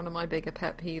maybe one of my bigger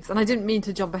pet peeves. And I didn't mean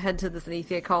to jump ahead to the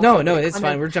Zenithia castle. No, it's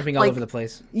fine. We're jumping all over the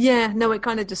place. Yeah, no, it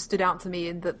kind of just stood out to me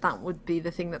in that would be the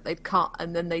thing that they'd cut,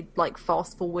 and then they'd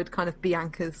fast forward kind of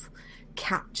Bianca's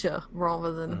capture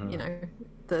rather than,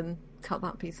 than cut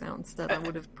that piece out instead. I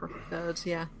would have preferred,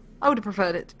 I would have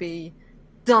preferred it to be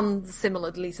done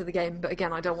similarly to the game. But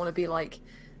again, I don't want to be like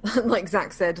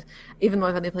Zach said, even though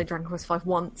I've only played Dragon Quest V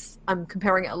once, I'm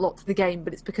comparing it a lot to the game,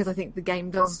 but it's because I think the game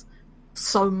does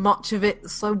so much of it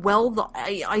so well that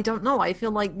I don't know. I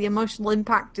feel like the emotional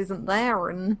impact isn't there,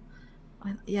 and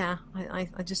I'm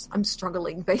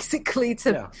struggling basically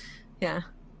to.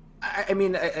 I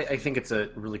mean, I think it's a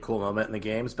really cool moment in the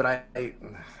games, but I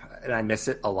miss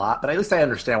it a lot. But at least I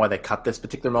understand why they cut this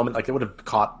particular moment. Like, it would have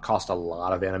cost a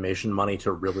lot of animation money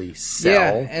to really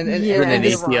sell and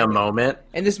the moment.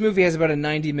 And this movie has about a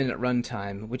 90-minute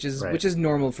runtime, which is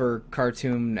normal for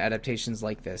cartoon adaptations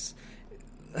like this.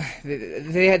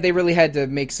 They really had to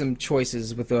make some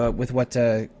choices with what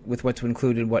to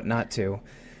include and what not to.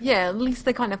 Yeah, at least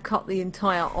they kind of cut the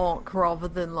entire arc rather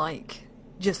than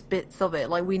just bits of it.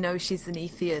 Like, we know she's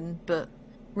Zenithian, but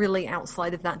really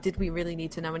outside of that, did we really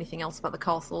need to know anything else about the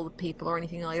castle, the people, or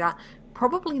anything like that?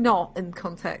 Probably not in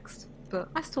context, but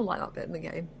I still like that bit in the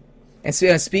game. And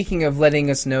so, speaking of letting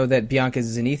us know that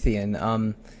Bianca's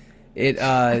Zenithian,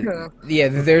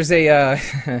 there's a.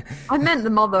 I meant the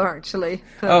mother, actually.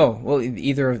 Oh well,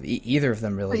 either of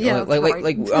them really. Yeah,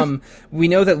 we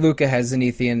know that Luca has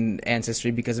Zenithian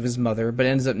ancestry because of his mother, but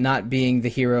ends up not being the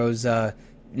hero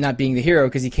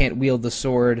because he can't wield the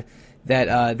sword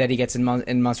that he gets in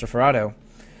Monsterferrato.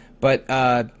 But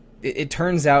it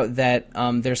turns out that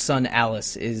their son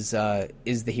Alice is the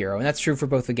hero, and that's true for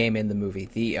both the game and the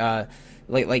movie.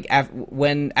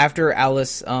 After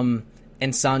Alice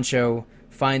and Sancho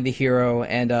find the hero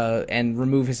and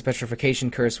remove his petrification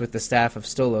curse with the staff of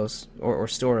Stolos or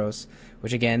Storos,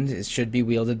 which again should be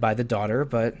wielded by the daughter,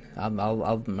 but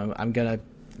I'm gonna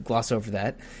gloss over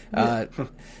that.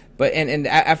 But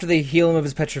after they heal him of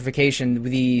his petrification,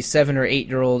 the 7 or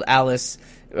 8-year-old Alice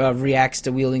reacts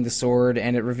to wielding the sword,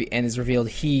 and and is revealed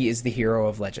he is the hero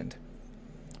of legend,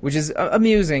 which is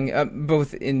amusing,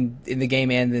 both in the game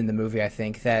and in the movie. I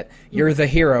think that you're the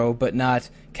hero, but not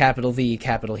capital V,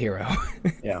 capital hero.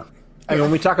 Yeah. I mean,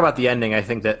 when we talk about the ending, I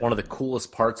think that one of the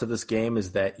coolest parts of this game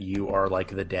is that you are like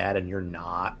the dad and you're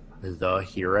not the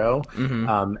hero.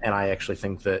 Mm-hmm. And I actually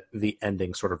think that the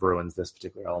ending sort of ruins this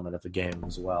particular element of the game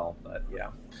as well. But yeah.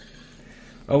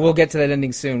 Oh, we'll get to that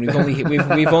ending soon. We've only.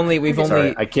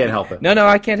 Sorry, I can't help it. No,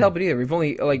 I can't help it either. We've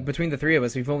only, like, between the three of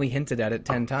us, we've only hinted at it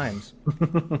 10 times.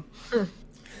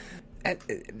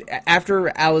 After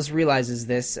Alice realizes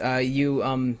this,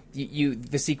 the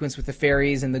sequence with the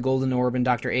fairies and the golden orb and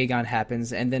Dr. Aegon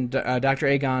happens, and then Dr.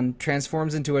 Aegon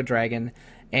transforms into a dragon,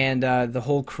 and the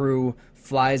whole crew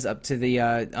flies up to the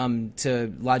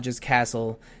to Lodge's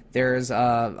castle. There's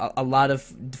a lot of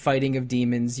fighting of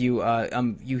demons. You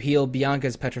heal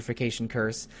Bianca's petrification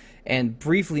curse, and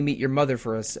briefly meet your mother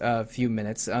for a few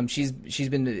minutes. She's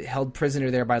been held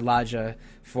prisoner there by Lodge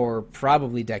for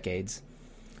probably decades.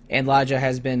 And Lodge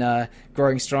has been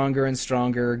growing stronger and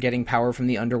stronger, getting power from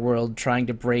the underworld, trying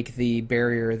to break the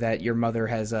barrier that your mother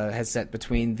has set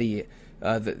between the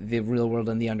real world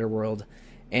and the underworld.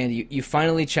 And you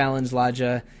finally challenge Lodge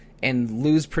and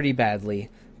lose pretty badly.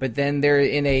 But then they're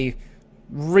in a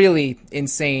really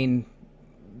insane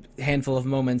handful of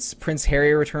moments. Prince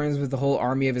Harry returns with the whole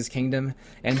army of his kingdom,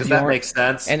 and Does that make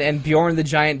sense? And Bjorn the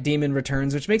giant demon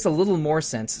returns, which makes a little more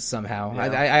sense somehow.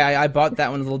 Yeah. I bought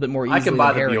that one a little bit more easily. I can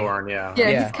buy than the Harry. Bjorn, yeah.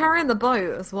 Yeah, he's carrying the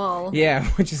boat as well. Yeah,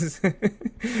 which is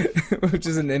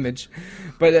an image.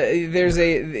 But there's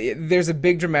a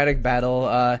big dramatic battle.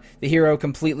 The hero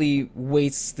completely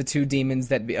wastes the two demons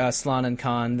that Slann and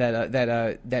Khan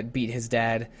that beat his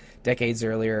dad decades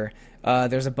earlier.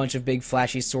 There's a bunch of big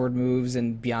flashy sword moves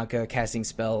and Bianca casting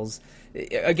spells.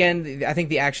 Again, I think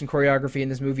the action choreography in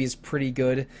this movie is pretty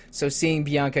good. So seeing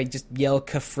Bianca just yell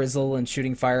 "Kafrizzle" and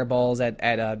shooting fireballs at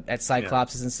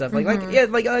Cyclopses and stuff,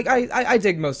 I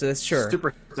dig most of this. Sure,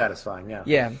 super satisfying. Yeah.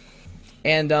 Yeah,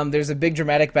 and there's a big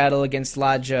dramatic battle against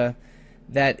Lodge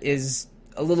that is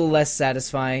a little less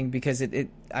satisfying because I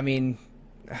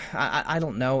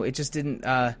don't know. It just didn't.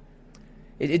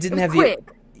 It didn't have quick.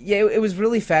 It was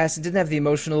really fast. It didn't have the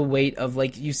emotional weight of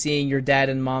like you seeing your dad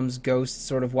and mom's ghosts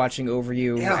sort of watching over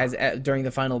you during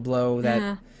the final blow.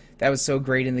 That was so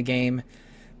great in the game.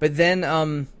 But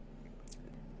then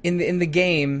in the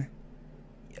game,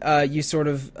 you sort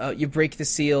of you break the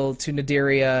seal to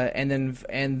Nadiria and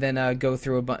then go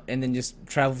through and then just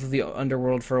travel through the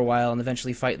underworld for a while and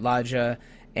eventually fight Lodge and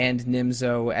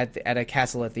Nimzo at a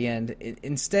castle at the end.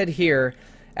 Instead here,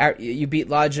 you beat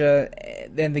Lodge,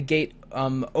 then the gate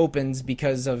opens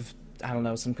because of, I don't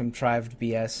know, some contrived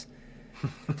BS.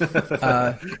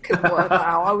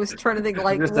 Wow, I was trying to think,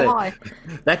 like, why?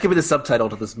 That could be the subtitle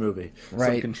to this movie.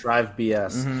 Right. Some contrived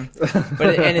BS. Mm-hmm.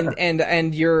 But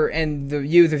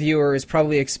the viewer, is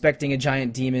probably expecting a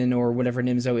giant demon or whatever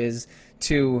Nimzo is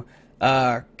to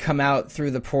come out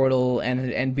through the portal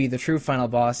and be the true final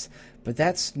boss. But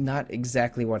that's not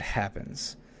exactly what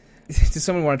happens. Does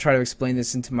someone want to try to explain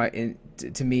this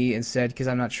to me instead? Because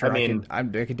I'm not sure I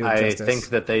could do it justice. I think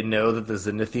that they know that the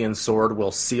Zenithian sword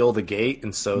will seal the gate,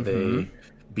 and so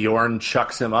Bjorn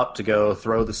chucks him up to go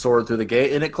throw the sword through the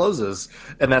gate, and it closes,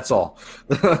 and that's all.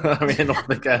 I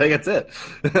think that's it.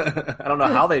 I don't know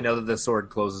how they know that the sword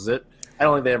closes it. I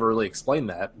don't think they ever really explained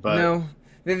that. But no,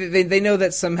 they know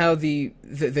that somehow the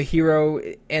hero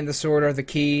and the sword are the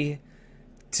key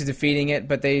to defeating it,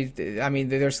 but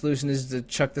their solution is to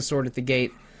chuck the sword at the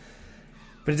gate.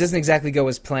 But it doesn't exactly go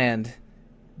as planned,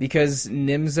 because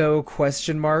Nimzo ?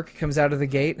 Comes out of the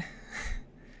gate.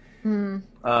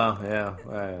 Oh, yeah.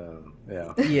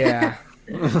 Yeah.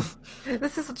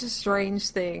 This is such a strange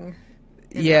thing.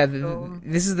 Yeah,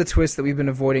 this is the twist that we've been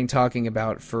avoiding talking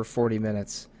about for 40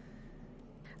 minutes.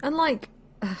 And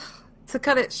to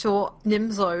cut it short,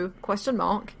 Nimzo ?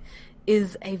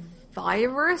 is a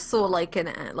virus or like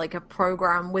a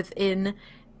program within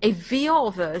a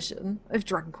VR version of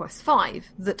Dragon Quest V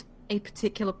that a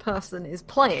particular person is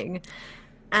playing,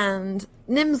 and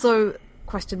Nimzo ?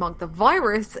 the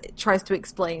virus tries to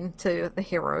explain to the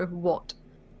hero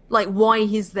why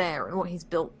he's there and what he's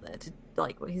built there to,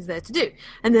 what he's there to do.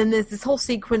 And then there's this whole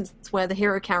sequence where the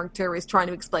hero character is trying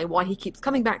to explain why he keeps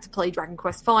coming back to play Dragon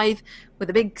Quest V, with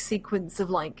a big sequence of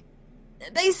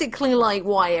basically like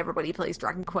why everybody plays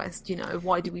Dragon Quest. You know,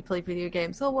 why do we play video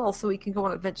games? Oh well, so we can go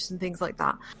on adventures and things like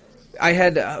that. I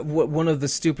had one of the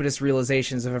stupidest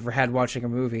realizations I've ever had watching a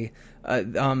movie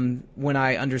when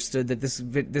I understood that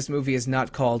this movie is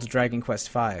not called Dragon Quest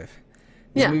V.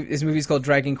 This movie is called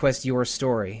Dragon Quest Your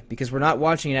Story, because we're not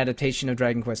watching an adaptation of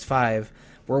Dragon Quest V.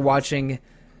 We're watching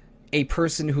a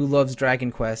person who loves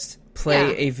Dragon Quest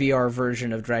play a VR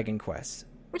version of Dragon Quest.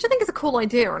 Which I think is a cool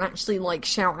idea, and actually, like,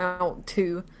 shout out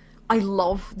to... I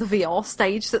love the VR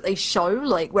stage that they show,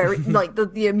 like, where it, like,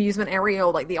 the amusement area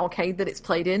or, like, the arcade that it's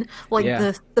played in. Like,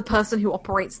 the person who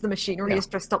operates the machinery is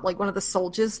dressed up like one of the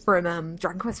soldiers from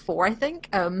Dragon Quest IV, I think.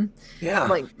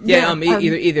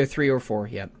 Either 3 or 4,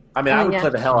 yeah. I mean, I would play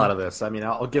the hell out of this. I mean,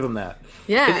 I'll give them that.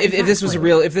 Yeah. If this was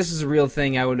a real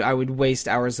thing, I would waste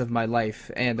hours of my life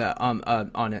and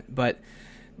on it. But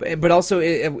also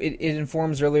it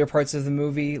informs earlier parts of the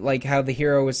movie, like how the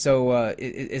hero is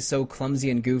so clumsy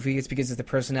and goofy. It's because it's the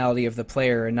personality of the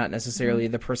player and not necessarily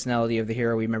the personality of the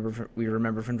hero we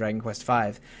remember from Dragon Quest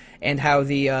V. And how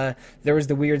there was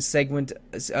the weird segment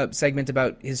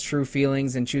about his true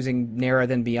feelings and choosing Nera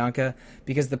than Bianca,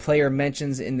 because the player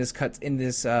mentions in this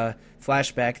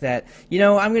flashback that, you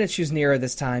know, I'm going to choose Nera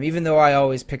this time, even though I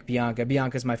always pick Bianca.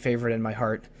 Bianca's my favorite in my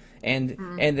heart. And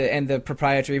the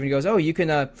proprietor even goes, oh, you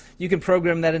can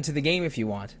program that into the game if you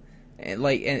want,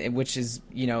 and which is,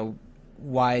 you know,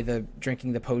 why the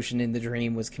drinking the potion in the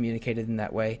dream was communicated in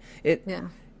that way. It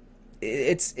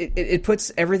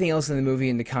puts everything else in the movie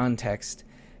into context,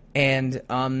 and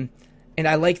I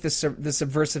like the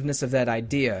subversiveness of that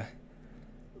idea,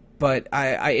 but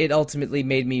it ultimately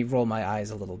made me roll my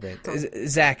eyes a little bit.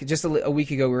 Zach, just a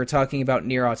week ago we were talking about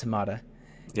Nier Automata.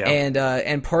 Yeah.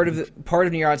 And part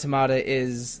of Nier Automata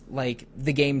is like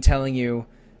the game telling you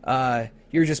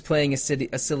you're just playing a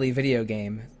silly video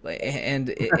game,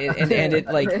 and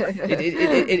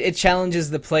it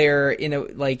challenges the player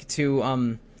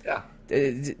to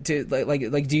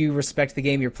do you respect the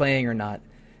game you're playing or not,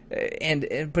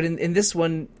 but in this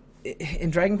one,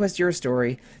 in Dragon Quest Your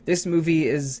Story, this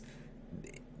movie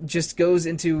just goes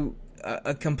into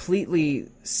a completely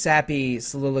sappy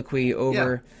soliloquy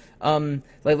over. Yeah.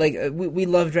 We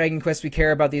love Dragon Quest. We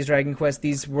care about these Dragon Quest.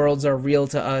 These worlds are real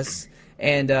to us,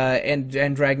 and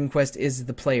Dragon Quest is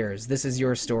the players. This is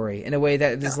your story in a way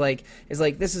that is like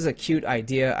this is a cute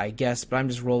idea, I guess, but I'm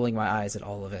just rolling my eyes at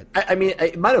all of it. I mean,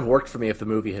 it might have worked for me if the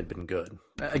movie had been good.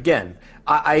 Again,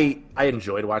 I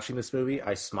enjoyed watching this movie.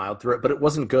 I smiled through it, but it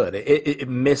wasn't good. It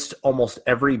missed almost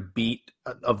every beat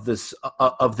of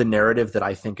the narrative that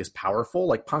I think is powerful.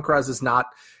 Like, Pankraz is not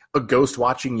a ghost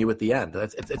watching you at the end.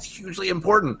 It's hugely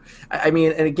important. I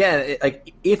mean, and again,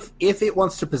 if it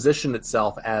wants to position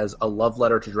itself as a love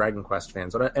letter to Dragon Quest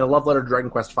fans and a love letter to Dragon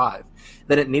Quest V,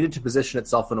 then it needed to position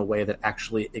itself in a way that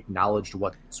actually acknowledged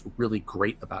what's really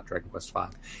great about Dragon Quest V.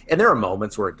 And there are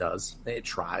moments where it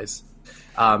tries.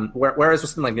 Whereas with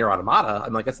something like Nier Automata,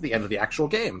 I'm like, that's the end of the actual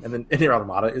game, and then Nier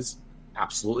Automata is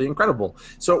absolutely incredible.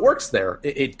 So it works there.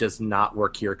 It does not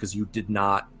work here because you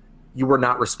were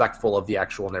not respectful of the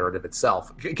actual narrative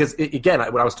itself. Because, again,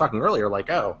 when I was talking earlier,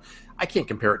 like, oh, I can't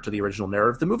compare it to the original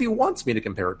narrative. The movie wants me to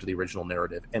compare it to the original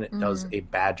narrative, and it does a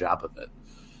bad job of it.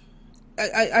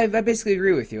 I basically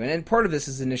agree with you, and part of this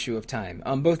is an issue of time.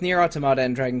 Both Nier Automata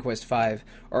and Dragon Quest V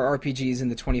are RPGs in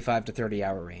the 25 to 30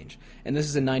 hour range, and this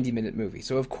is a 90-minute movie.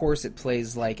 So of course it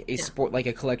plays like a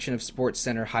collection of Sports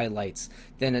Center highlights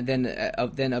than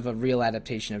of a real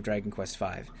adaptation of Dragon Quest V,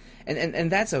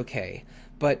 and that's okay.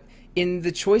 But in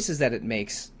the choices that it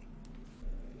makes,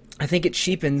 I think it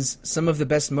cheapens some of the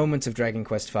best moments of Dragon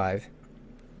Quest V,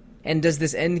 and does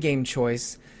this endgame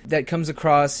choice that comes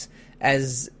across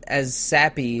as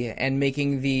sappy and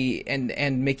making the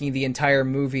entire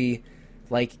movie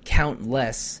like count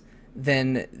less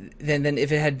than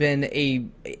if it had been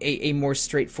a more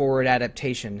straightforward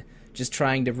adaptation, just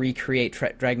trying to recreate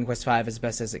Dragon Quest V as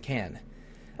best as it can.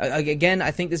 Again,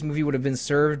 I think this movie would have been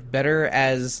served better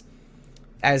as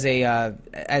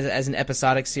an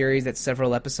episodic series that's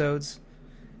several episodes,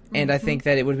 and I think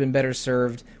that it would have been better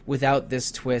served without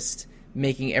this twist,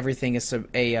 making everything a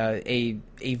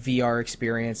VR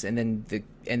experience, and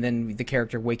then the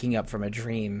character waking up from a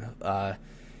dream,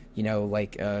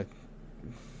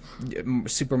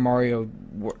 Super Mario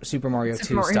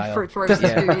 2 style.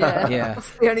 Yeah. That's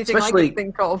the only thing I can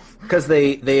think of. Because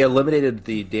they eliminated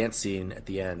the dance scene at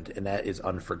the end, and that is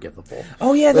unforgivable.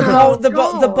 Oh yeah,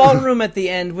 the ballroom at the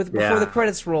end before the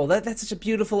credits roll. That's such a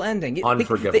beautiful ending.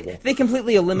 Unforgivable. They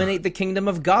completely eliminate the kingdom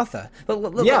of Gotha.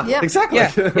 Exactly.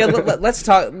 Let's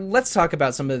talk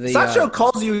about some of the. Sancho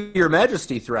calls you Your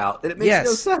Majesty throughout, and it makes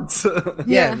no sense.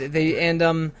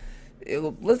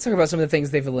 let's talk about some of the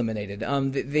things they've eliminated.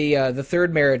 The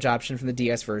third marriage option from the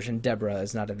DS version, Deborah,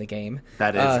 is not in the game.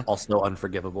 That is also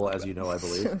unforgivable, as you know, I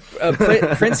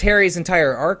believe. Prince Harry's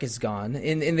entire arc is gone.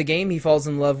 In the game, he falls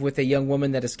in love with a young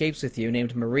woman that escapes with you,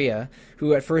 named Maria,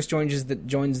 who at first joins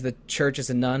the church as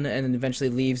a nun, and then eventually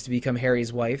leaves to become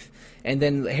Harry's wife. And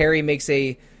then Harry makes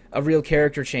a real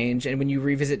character change, and when you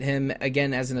revisit him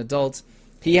again as an adult,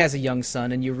 he has a young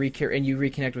son, and you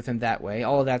reconnect with him that way.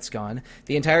 All of that's gone.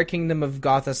 The entire kingdom of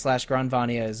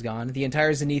Gotha/Granvania is gone. The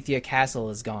entire Zenithia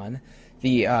castle is gone.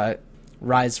 The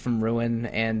Rise from Ruin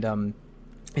and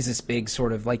is this big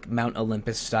sort of like Mount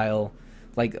Olympus style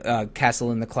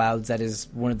castle in the clouds that is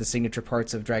one of the signature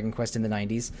parts of Dragon Quest in the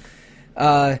 90s.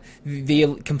 They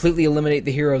completely eliminate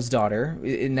the hero's daughter.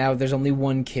 Now there's only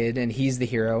one kid, and he's the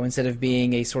hero, instead of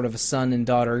being a sort of a son and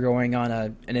daughter going on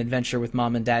an adventure with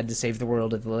mom and dad to save the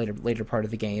world at the later part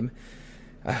of the game.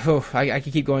 I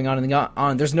could keep going on and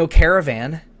on. There's no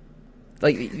caravan.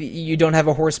 Like, you don't have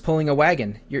a horse pulling a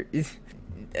wagon.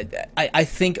 I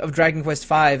think of Dragon Quest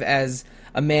V as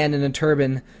a man in a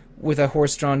turban with a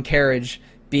horse-drawn carriage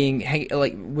being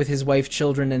with his wife,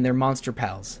 children, and their monster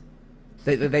pals.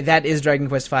 That is Dragon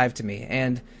Quest V to me,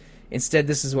 and instead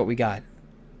this is what we got.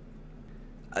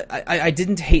 I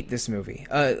didn't hate this movie.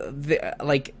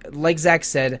 Like Zach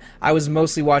said, I was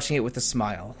mostly watching it with a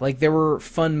smile. Like, there were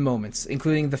fun moments,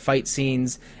 including the fight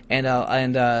scenes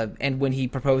and when he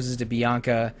proposes to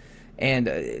Bianca,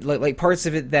 and like parts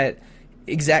of it that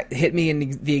hit me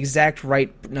in the exact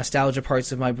right nostalgia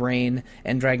parts of my brain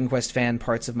and Dragon Quest fan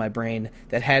parts of my brain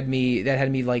that had me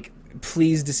like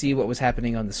pleased to see what was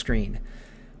happening on the screen.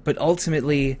 But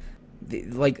ultimately,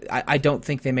 I don't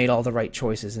think they made all the right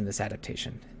choices in this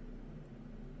adaptation.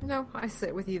 No, I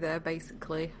sit with you there,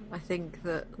 basically. I think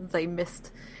that they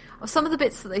missed... Some of the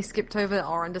bits that they skipped over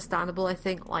are understandable, I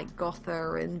think, like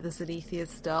Gotha and the Zenithia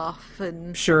stuff.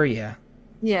 And sure, yeah.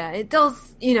 Yeah, it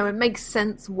does, it makes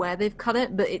sense where they've cut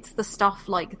it, but it's the stuff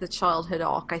like the childhood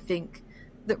arc, I think,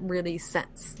 that really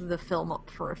sets the film up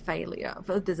for a failure.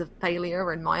 There's a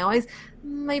failure in my eyes.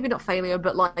 Maybe not failure,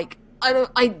 but like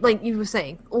you were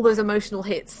saying, all those emotional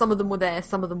hits, some of them were there,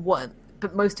 some of them weren't,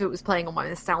 but most of it was playing on my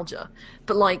nostalgia.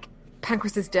 But like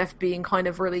Pancras's death being kind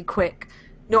of really quick,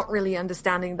 not really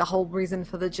understanding the whole reason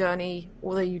for the journey,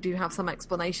 although you do have some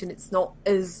explanation, it's not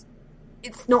as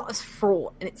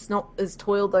fraught and it's not as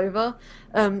toiled over.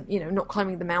 Not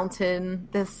climbing the mountain.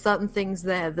 There's certain things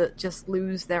there that just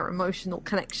lose their emotional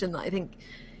connection that I think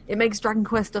it makes Dragon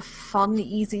Quest a fun,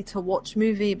 easy to watch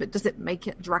movie, but does it make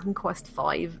it Dragon Quest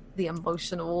V, the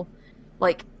emotional,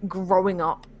 like, growing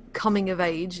up, coming of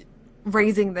age,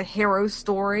 raising the hero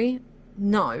story?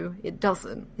 No, it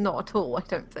doesn't. Not at all, I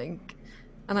don't think.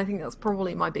 And I think that's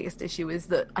probably my biggest issue, is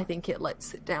that I think it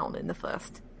lets it down in the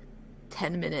first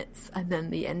 10 minutes and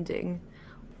then the ending.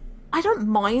 I don't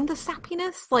mind the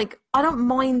sappiness. Like, I don't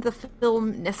mind the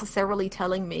film necessarily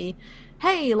telling me,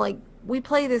 hey, like, we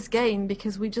play this game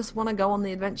because we just want to go on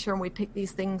the adventure and we pick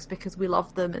these things because we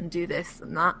love them and do this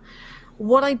and that.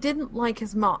 What I didn't like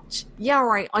as much,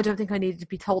 I don't think I needed to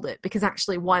be told it, because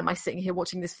actually, why am I sitting here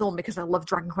watching this film? Because I love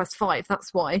Dragon Quest V.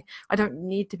 That's why. I don't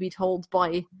need to be told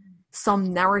by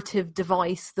some narrative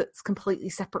device that's completely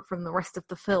separate from the rest of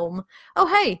the film, oh,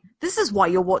 hey, this is why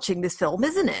you're watching this film,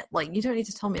 isn't it? Like, you don't need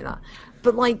to tell me that.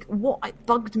 But, like, what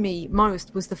bugged me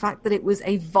most was the fact that it was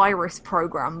a virus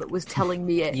program that was telling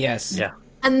me it. Yes. Yeah.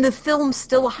 And the film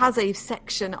still has a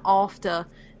section after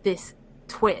this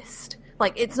twist.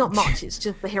 Like, it's not much, it's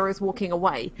just the hero's walking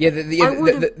away. Yeah,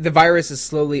 the virus is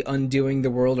slowly undoing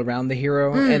the world around the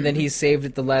hero, and then he's saved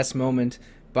at the last moment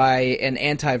by an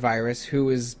antivirus who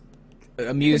is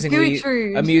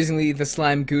amusingly the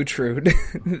slime Gertrude.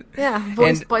 Yeah,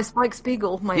 voiced by Spike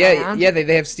Spiegel.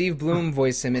 They have Steve Bloom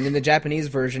voice him, and in the Japanese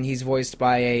version, he's voiced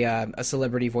by a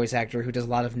celebrity voice actor who does a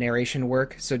lot of narration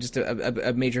work. So just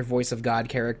a major voice of God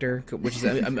character, which is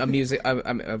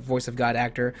a voice of God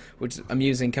actor, which is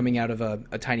amusing, coming out of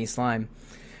a tiny slime.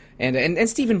 And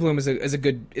Stephen Bloom is a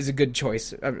good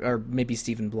choice, or maybe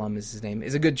Stephen Blum is his name,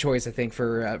 is a good choice, I think,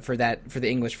 for the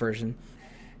English version.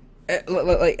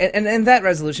 And that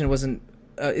resolution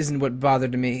isn't what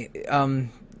bothered me,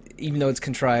 even though it's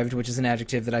contrived, which is an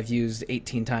adjective that I've used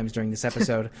 18 times during this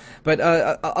episode. But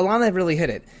Alana really hit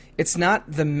it. It's not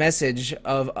the message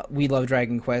of "We love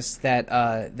Dragon Quest"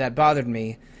 that bothered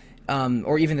me,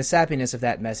 or even the sappiness of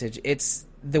that message. It's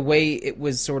the way it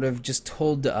was sort of just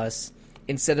told to us,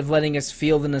 instead of letting us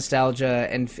feel the nostalgia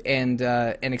and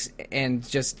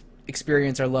just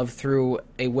experience our love through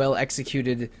a well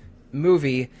executed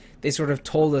movie. They sort of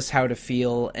told us how to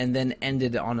feel and then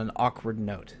ended on an awkward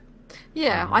note.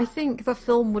 Yeah, I think the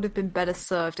film would have been better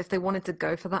served if they wanted to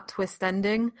go for that twist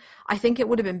ending. I think it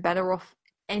would have been better off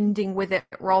ending with it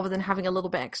rather than having a little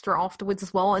bit extra afterwards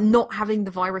as well, and not having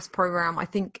the virus program. I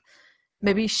think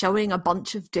maybe showing a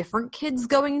bunch of different kids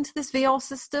going into this VR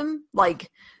system, like,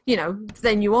 you know,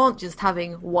 then you aren't just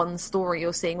having one story.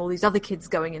 You're seeing all these other kids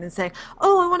going in and saying,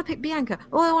 oh, I want to pick Bianca.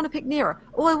 Oh, I want to pick Nira.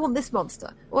 Oh, I want this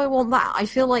monster. Oh, I want that. I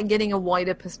feel like getting a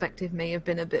wider perspective may have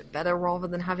been a bit better rather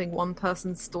than having one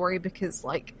person's story, because,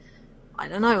 like, I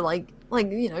don't know, like,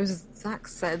 you know, Zach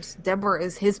said Deborah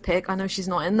is his pick. I know she's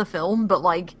not in the film, but,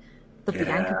 like, the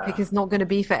Bianca pick is not going to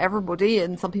be for everybody,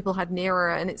 and some people had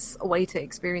Nira, and it's a way to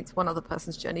experience one other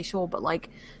person's journey, sure, but,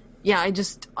 like, yeah, I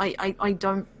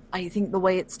think the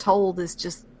way it's told is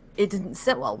just, it didn't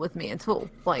sit well with me at all.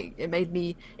 Like,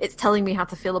 it's telling me how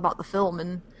to feel about the film,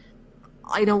 and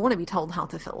I don't want to be told how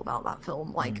to feel about that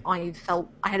film. Like, I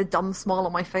had a dumb smile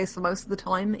on my face for most of the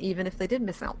time, even if they did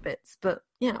miss out bits, but,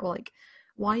 yeah, like,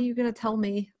 why are you going to tell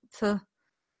me to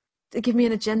give me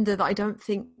an agenda that I don't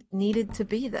think needed to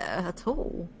be there at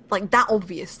all? Like, that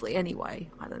obviously, anyway,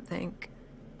 I don't think.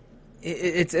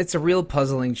 It's a real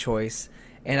puzzling choice,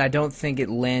 and I don't think it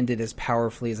landed as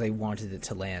powerfully as I wanted it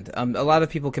to land. A lot of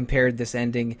people compared this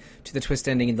ending to the twist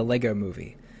ending in the Lego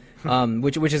Movie,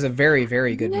 which is a very,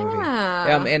 very good movie.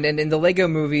 And in the Lego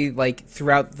Movie, like,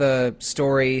 throughout the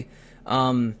story,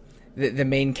 the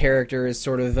main character is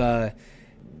sort of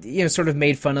sort of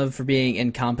made fun of for being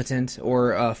incompetent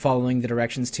or following the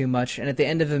directions too much. And at the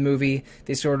end of the movie,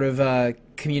 they sort of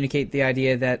communicate the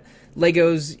idea that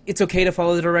Legos, it's okay to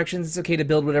follow the directions, it's okay to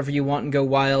build whatever you want and go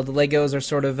wild. Legos are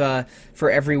sort of for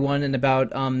everyone and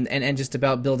about and just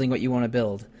about building what you want to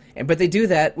build. But they do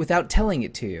that without telling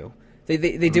it to you.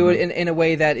 They do it in a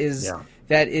way that is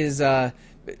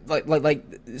like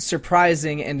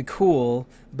surprising and cool,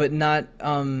 but not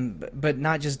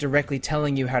just directly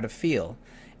telling you how to feel.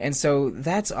 And so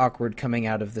that's awkward coming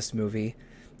out of this movie,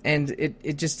 and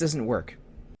it just doesn't work.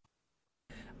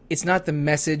 It's not the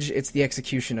message, it's the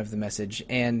execution of the message,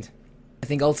 and I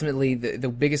think ultimately the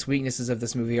biggest weaknesses of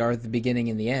this movie are the beginning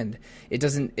and the end. It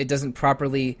doesn't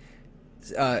properly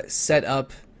set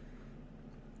up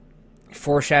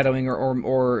foreshadowing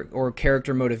or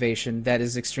character motivation that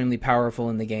is extremely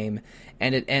powerful in the game,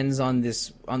 and it ends on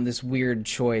this weird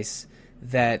choice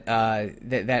that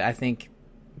I think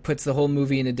puts the whole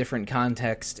movie in a different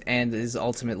context and is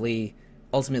ultimately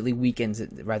weakens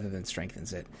it rather than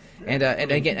strengthens it. And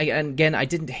again, I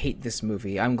didn't hate this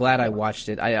movie. I'm glad I watched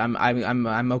it.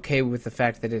 I'm okay with the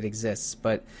fact that it exists,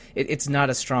 but it's not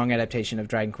a strong adaptation of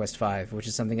Dragon Quest V, which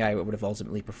is something I would have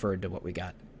ultimately preferred to what we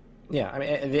got. Yeah, I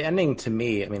mean, the ending to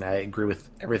me, I mean, I agree with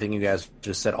everything you guys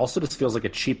just said. Also, just feels like a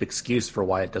cheap excuse for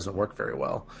why it doesn't work very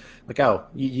well. Like, oh,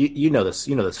 you know this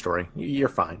story. You're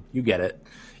fine. You get it.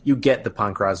 You get the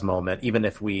Pankraz moment, even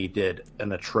if we did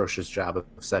an atrocious job of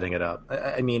setting it up.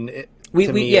 I mean, we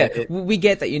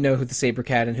get that you know who the Saber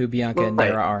Cat and who Bianca and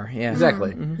Nira are. Yeah,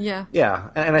 exactly. Mm-hmm.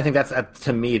 Yeah, and I think that's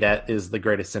to me that is the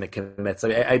greatest sin it commits.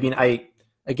 I mean,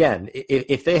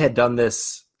 if they had done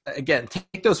this. Again,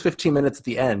 take those 15 minutes at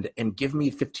the end and give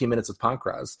me 15 minutes with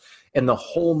Pankraz, and the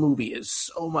whole movie is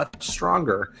so much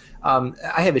stronger. I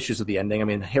have issues with the ending. I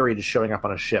mean, Harry just showing up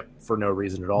on a ship for no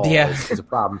reason at all is a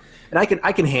problem. And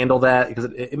I can handle that because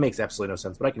it makes absolutely no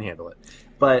sense, but I can handle it.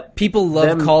 But people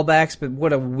love callbacks, but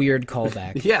what a weird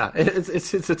callback. Yeah,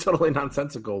 it's a totally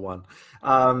nonsensical one.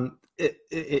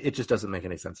 It just doesn't make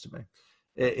any sense to me.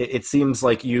 It seems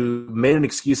like you made an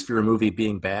excuse for your movie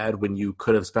being bad when you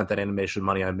could have spent that animation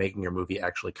money on making your movie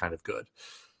actually kind of good.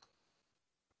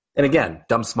 And again,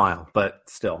 dumb smile, but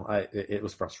still, it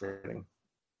was frustrating.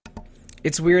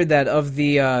 It's weird that of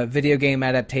the video game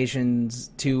adaptations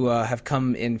to have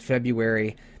come in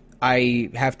February,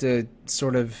 I have to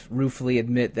sort of ruefully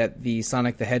admit that the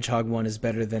Sonic the Hedgehog one is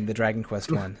better than the Dragon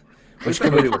Quest one. Which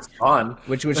was fun.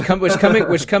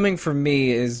 Which coming from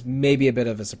me is maybe a bit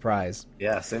of a surprise.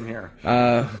 Yeah, same here.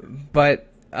 But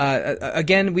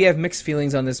again, we have mixed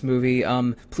feelings on this movie.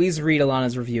 Please read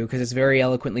Alana's review because it's very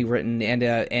eloquently written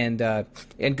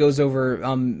and goes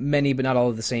over many but not all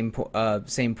of the same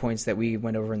points that we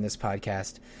went over in this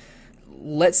podcast.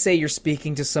 Let's say you're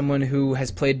speaking to someone who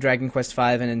has played Dragon Quest V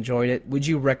and enjoyed it. Would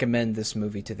you recommend this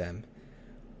movie to them?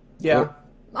 Yeah.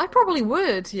 I probably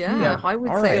would, yeah. I would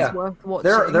say it's worth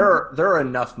watching. There are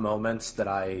enough moments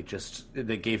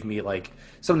that gave me like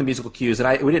some of the musical cues,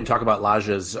 and we didn't talk about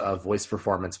Laja's voice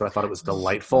performance, but I thought it was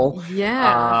delightful.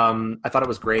 Yeah, I thought it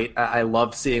was great. I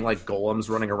loved seeing like golems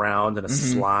running around and a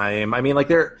slime. I mean,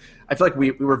 like I feel like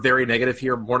we were very negative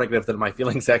here, more negative than my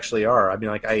feelings actually are. I mean,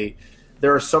 like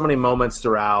there are so many moments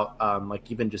throughout,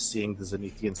 like even just seeing the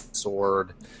Zenithian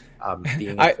sword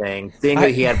being a thing, seeing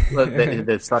that he had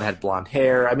the son had blonde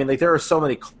hair. I mean, like there are so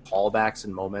many callbacks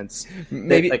and moments.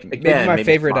 Maybe that, like, again,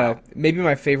 maybe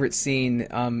my favorite scene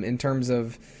in terms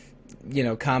of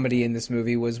comedy in this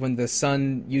movie was when the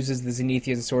son uses the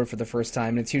Zenithian sword for the first time,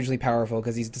 and it's hugely powerful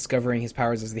because he's discovering his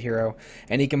powers as the hero,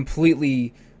 and he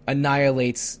completely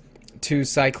annihilates two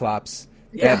Cyclops.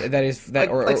 Yeah. That is that,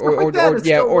 Like or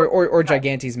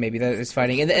Gigantes maybe that is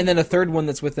fighting, and then a third one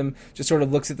that's with him just sort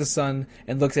of looks at the sun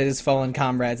and looks at his fallen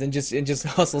comrades and just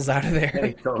hustles out of there. Yeah,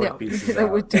 he totally pieces they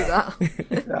out. would do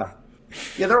that.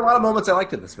 Yeah, there are a lot of moments I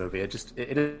liked in this movie. It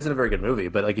isn't a very good movie,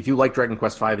 but like if you like Dragon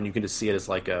Quest V and you can just see it as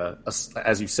like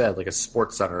as you said, like a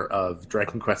sports center of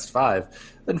Dragon Quest V,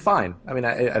 then fine. I mean,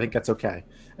 I think that's okay,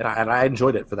 and I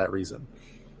enjoyed it for that reason.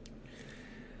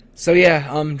 So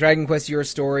yeah, Dragon Quest Your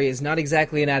Story is not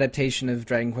exactly an adaptation of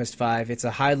Dragon Quest V. It's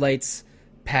a highlights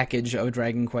package of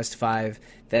Dragon Quest V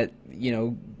that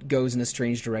goes in a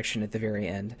strange direction at the very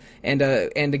end. And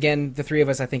again, the three of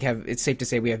us, I think, it's safe to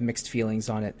say we have mixed feelings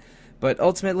on it. But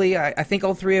ultimately, I think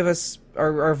all three of us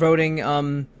are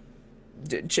voting.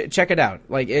 Check it out.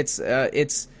 Like it's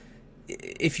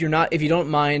if you don't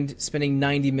mind spending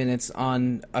 90 minutes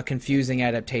on a confusing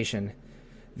adaptation,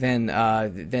 then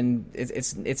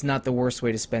it's not the worst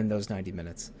way to spend those 90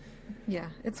 minutes. Yeah,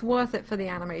 it's worth it for the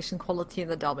animation quality and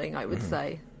the dubbing, I would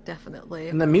say. Definitely.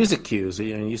 And the music cues,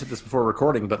 you said this before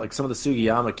recording, but like some of the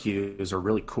Sugiyama cues are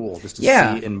really cool just to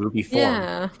see in movie form.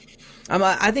 Yeah.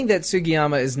 I think that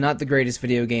Sugiyama is not the greatest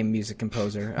video game music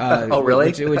composer. Oh, really?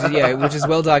 Which is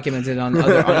well documented on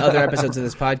other episodes of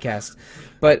this podcast.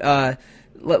 But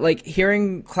like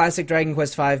hearing classic Dragon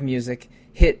Quest V music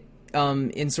hit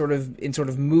in sort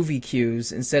of movie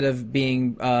cues instead of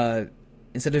being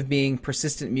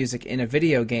persistent music in a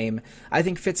video game, I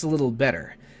think fits a little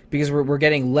better. Because we're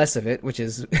getting less of it, which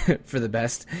is for the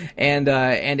best, and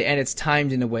it's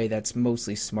timed in a way that's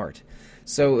mostly smart.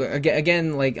 So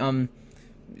again, like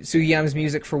Sugiyama's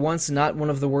music, for once, not one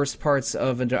of the worst parts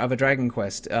of a Dragon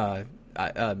Quest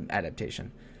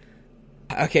adaptation.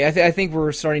 Okay, I think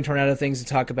we're starting to run out of things to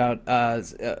talk about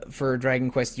for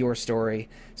Dragon Quest Your Story.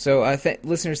 So,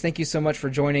 listeners, thank you so much for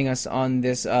joining us on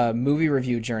this movie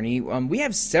review journey. We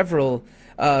have several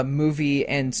movie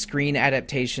and screen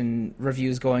adaptation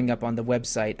reviews going up on the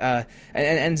website.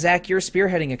 And Zach, you're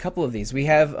spearheading a couple of these. We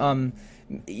have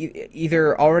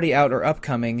either already out or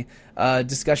upcoming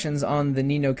discussions on the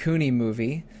Ni no Kuni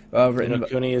movie. Ni no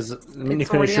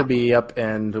Kuni should be up,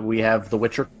 and we have The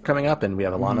Witcher coming up, and we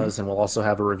have Alana's, and we'll also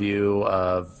have a review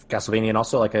of Castlevania, and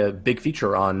also like a big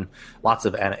feature on lots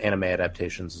of anime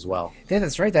adaptations as well. Yeah,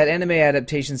 that's right. That anime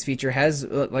adaptations feature has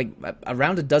like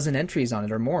around a dozen entries on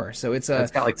it or more. So it's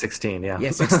got like 16.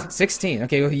 Yeah, 16.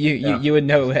 Okay, well, you would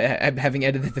know having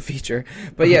edited the feature,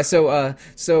 but yeah. So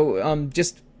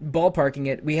just ballparking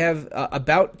it, we have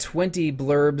about 20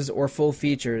 blurbs or full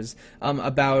features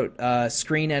about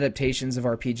screen adaptations of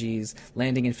RPGs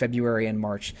landing in February and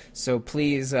March. So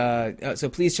please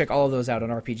check all of those out on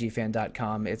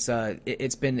RPGFan.com.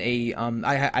 It's been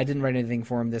I didn't write anything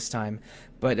for them this time,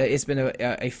 but it's been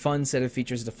a fun set of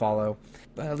features to follow.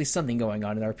 At least something going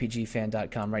on at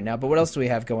RPGFan.com right now. But what else do we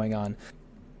have going on?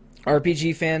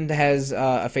 RPG Fan has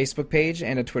a Facebook page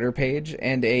and a Twitter page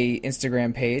and a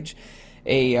Instagram page,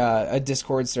 a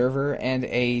Discord server, and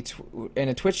a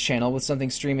Twitch channel with something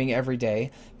streaming every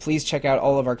day. Please check out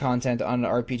all of our content on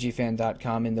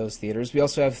RPGFan.com in those theaters. We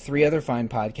also have 3 other fine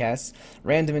podcasts: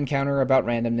 Random Encounter about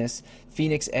randomness,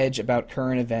 Phoenix Edge about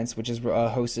current events, which is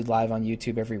hosted live on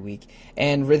YouTube every week,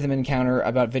 and Rhythm Encounter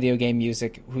about video game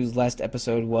music, whose last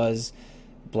episode was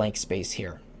blank space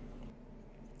here.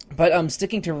 But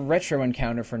sticking to Retro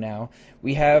Encounter for now,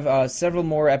 we have several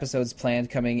more episodes planned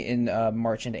coming in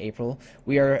March and April.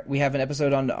 We have an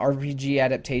episode on RPG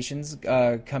adaptations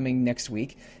coming next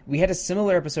week. We had a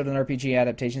similar episode on RPG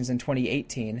adaptations in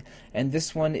 2018, and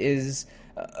this one is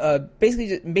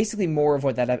basically more of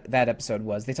what that episode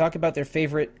was. They talk about their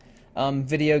favorite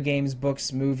video games,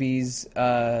 books, movies,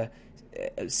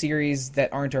 series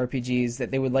that aren't RPGs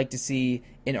that they would like to see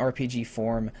in RPG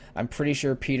form. I'm pretty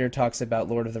sure Peter talks about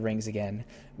Lord of the Rings again,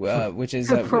 which is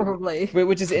probably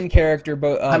which is in character.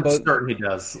 I'm certain he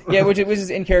does. Yeah, which is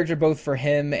in character both for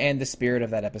him and the spirit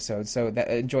of that episode. So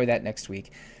enjoy that next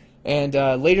week. And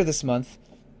later this month,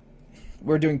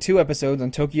 we're doing 2 episodes on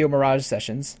Tokyo Mirage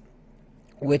Sessions,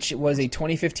 which was a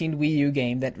 2015 Wii U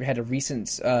game that had a recent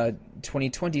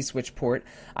 2020 Switch port.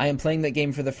 I am playing that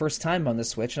game for the first time on the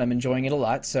Switch, and I'm enjoying it a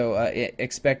lot, so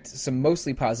expect some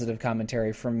mostly positive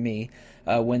commentary from me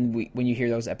when you hear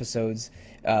those episodes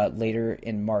later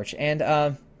in March. And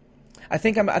I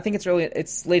think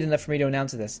it's late enough for me to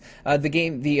announce this.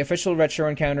 The official Retro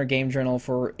Encounter game journal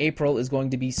for April is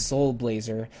going to be Soul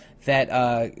Blazer, that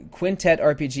quintet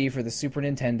RPG for the Super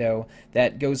Nintendo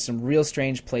that goes some real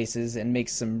strange places and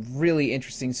makes some really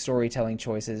interesting storytelling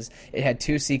choices. It had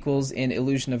 2 sequels in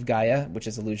Illusion of Gaia, which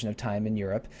is Illusion of Time in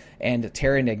Europe, and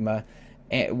Terra Enigma,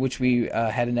 which we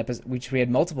had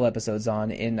multiple episodes on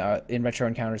in Retro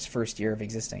Encounter's first year of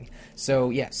existing. So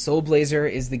yeah, Soul Blazer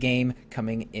is the game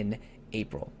coming in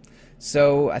April.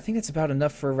 So I think that's about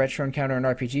enough for Retro Encounter and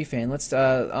RPG Fan. Let's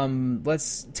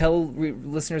tell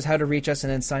listeners how to reach us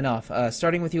and then sign off.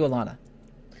 Starting with you, Alana.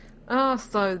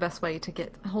 So the best way to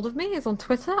get a hold of me is on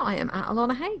Twitter. I am at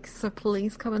Alana Hakes, so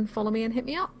please come and follow me and hit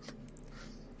me up.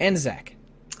 And Zach.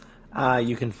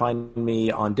 You can find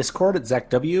me on Discord at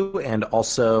ZachW and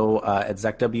also at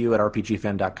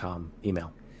ZachW@RPGFan.com.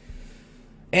 Email.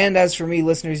 And as for me,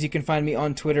 listeners, you can find me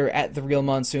on Twitter at The Real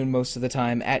Monsoon most of the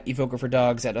time, at Evoker for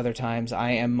Dogs at other times.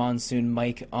 I am Monsoon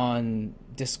Mike on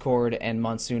Discord and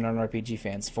Monsoon on RPG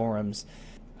Fans forums.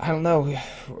 I don't know.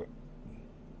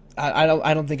 I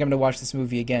don't think I'm going to watch this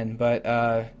movie again, but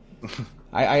I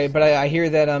hear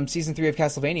that season 3 of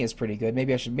Castlevania is pretty good.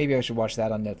 Maybe I should watch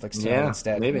that on Netflix too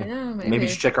instead. Maybe. Yeah, maybe. Maybe you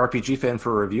should check RPG Fan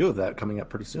for a review of that coming up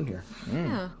pretty soon here.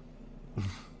 Yeah.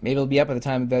 Maybe it'll be up at the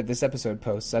time that this episode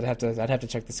posts. I'd have to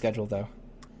check the schedule though.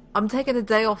 I'm taking a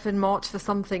day off in March for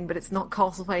something, but it's not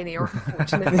Castlevania,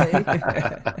 unfortunately.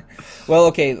 Well,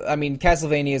 okay. I mean,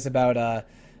 Castlevania is about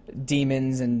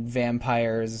demons and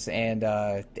vampires and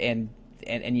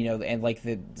you know, and like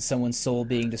someone's soul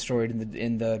being destroyed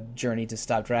in the journey to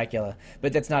stop Dracula.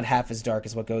 But that's not half as dark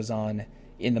as what goes on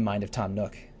in the mind of Tom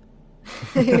Nook.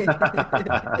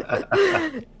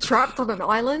 Trapped on an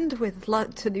island with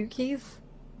tanukis.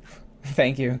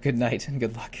 Thank you. Good night and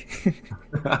good luck.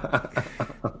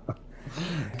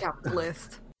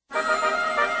 Capitalist.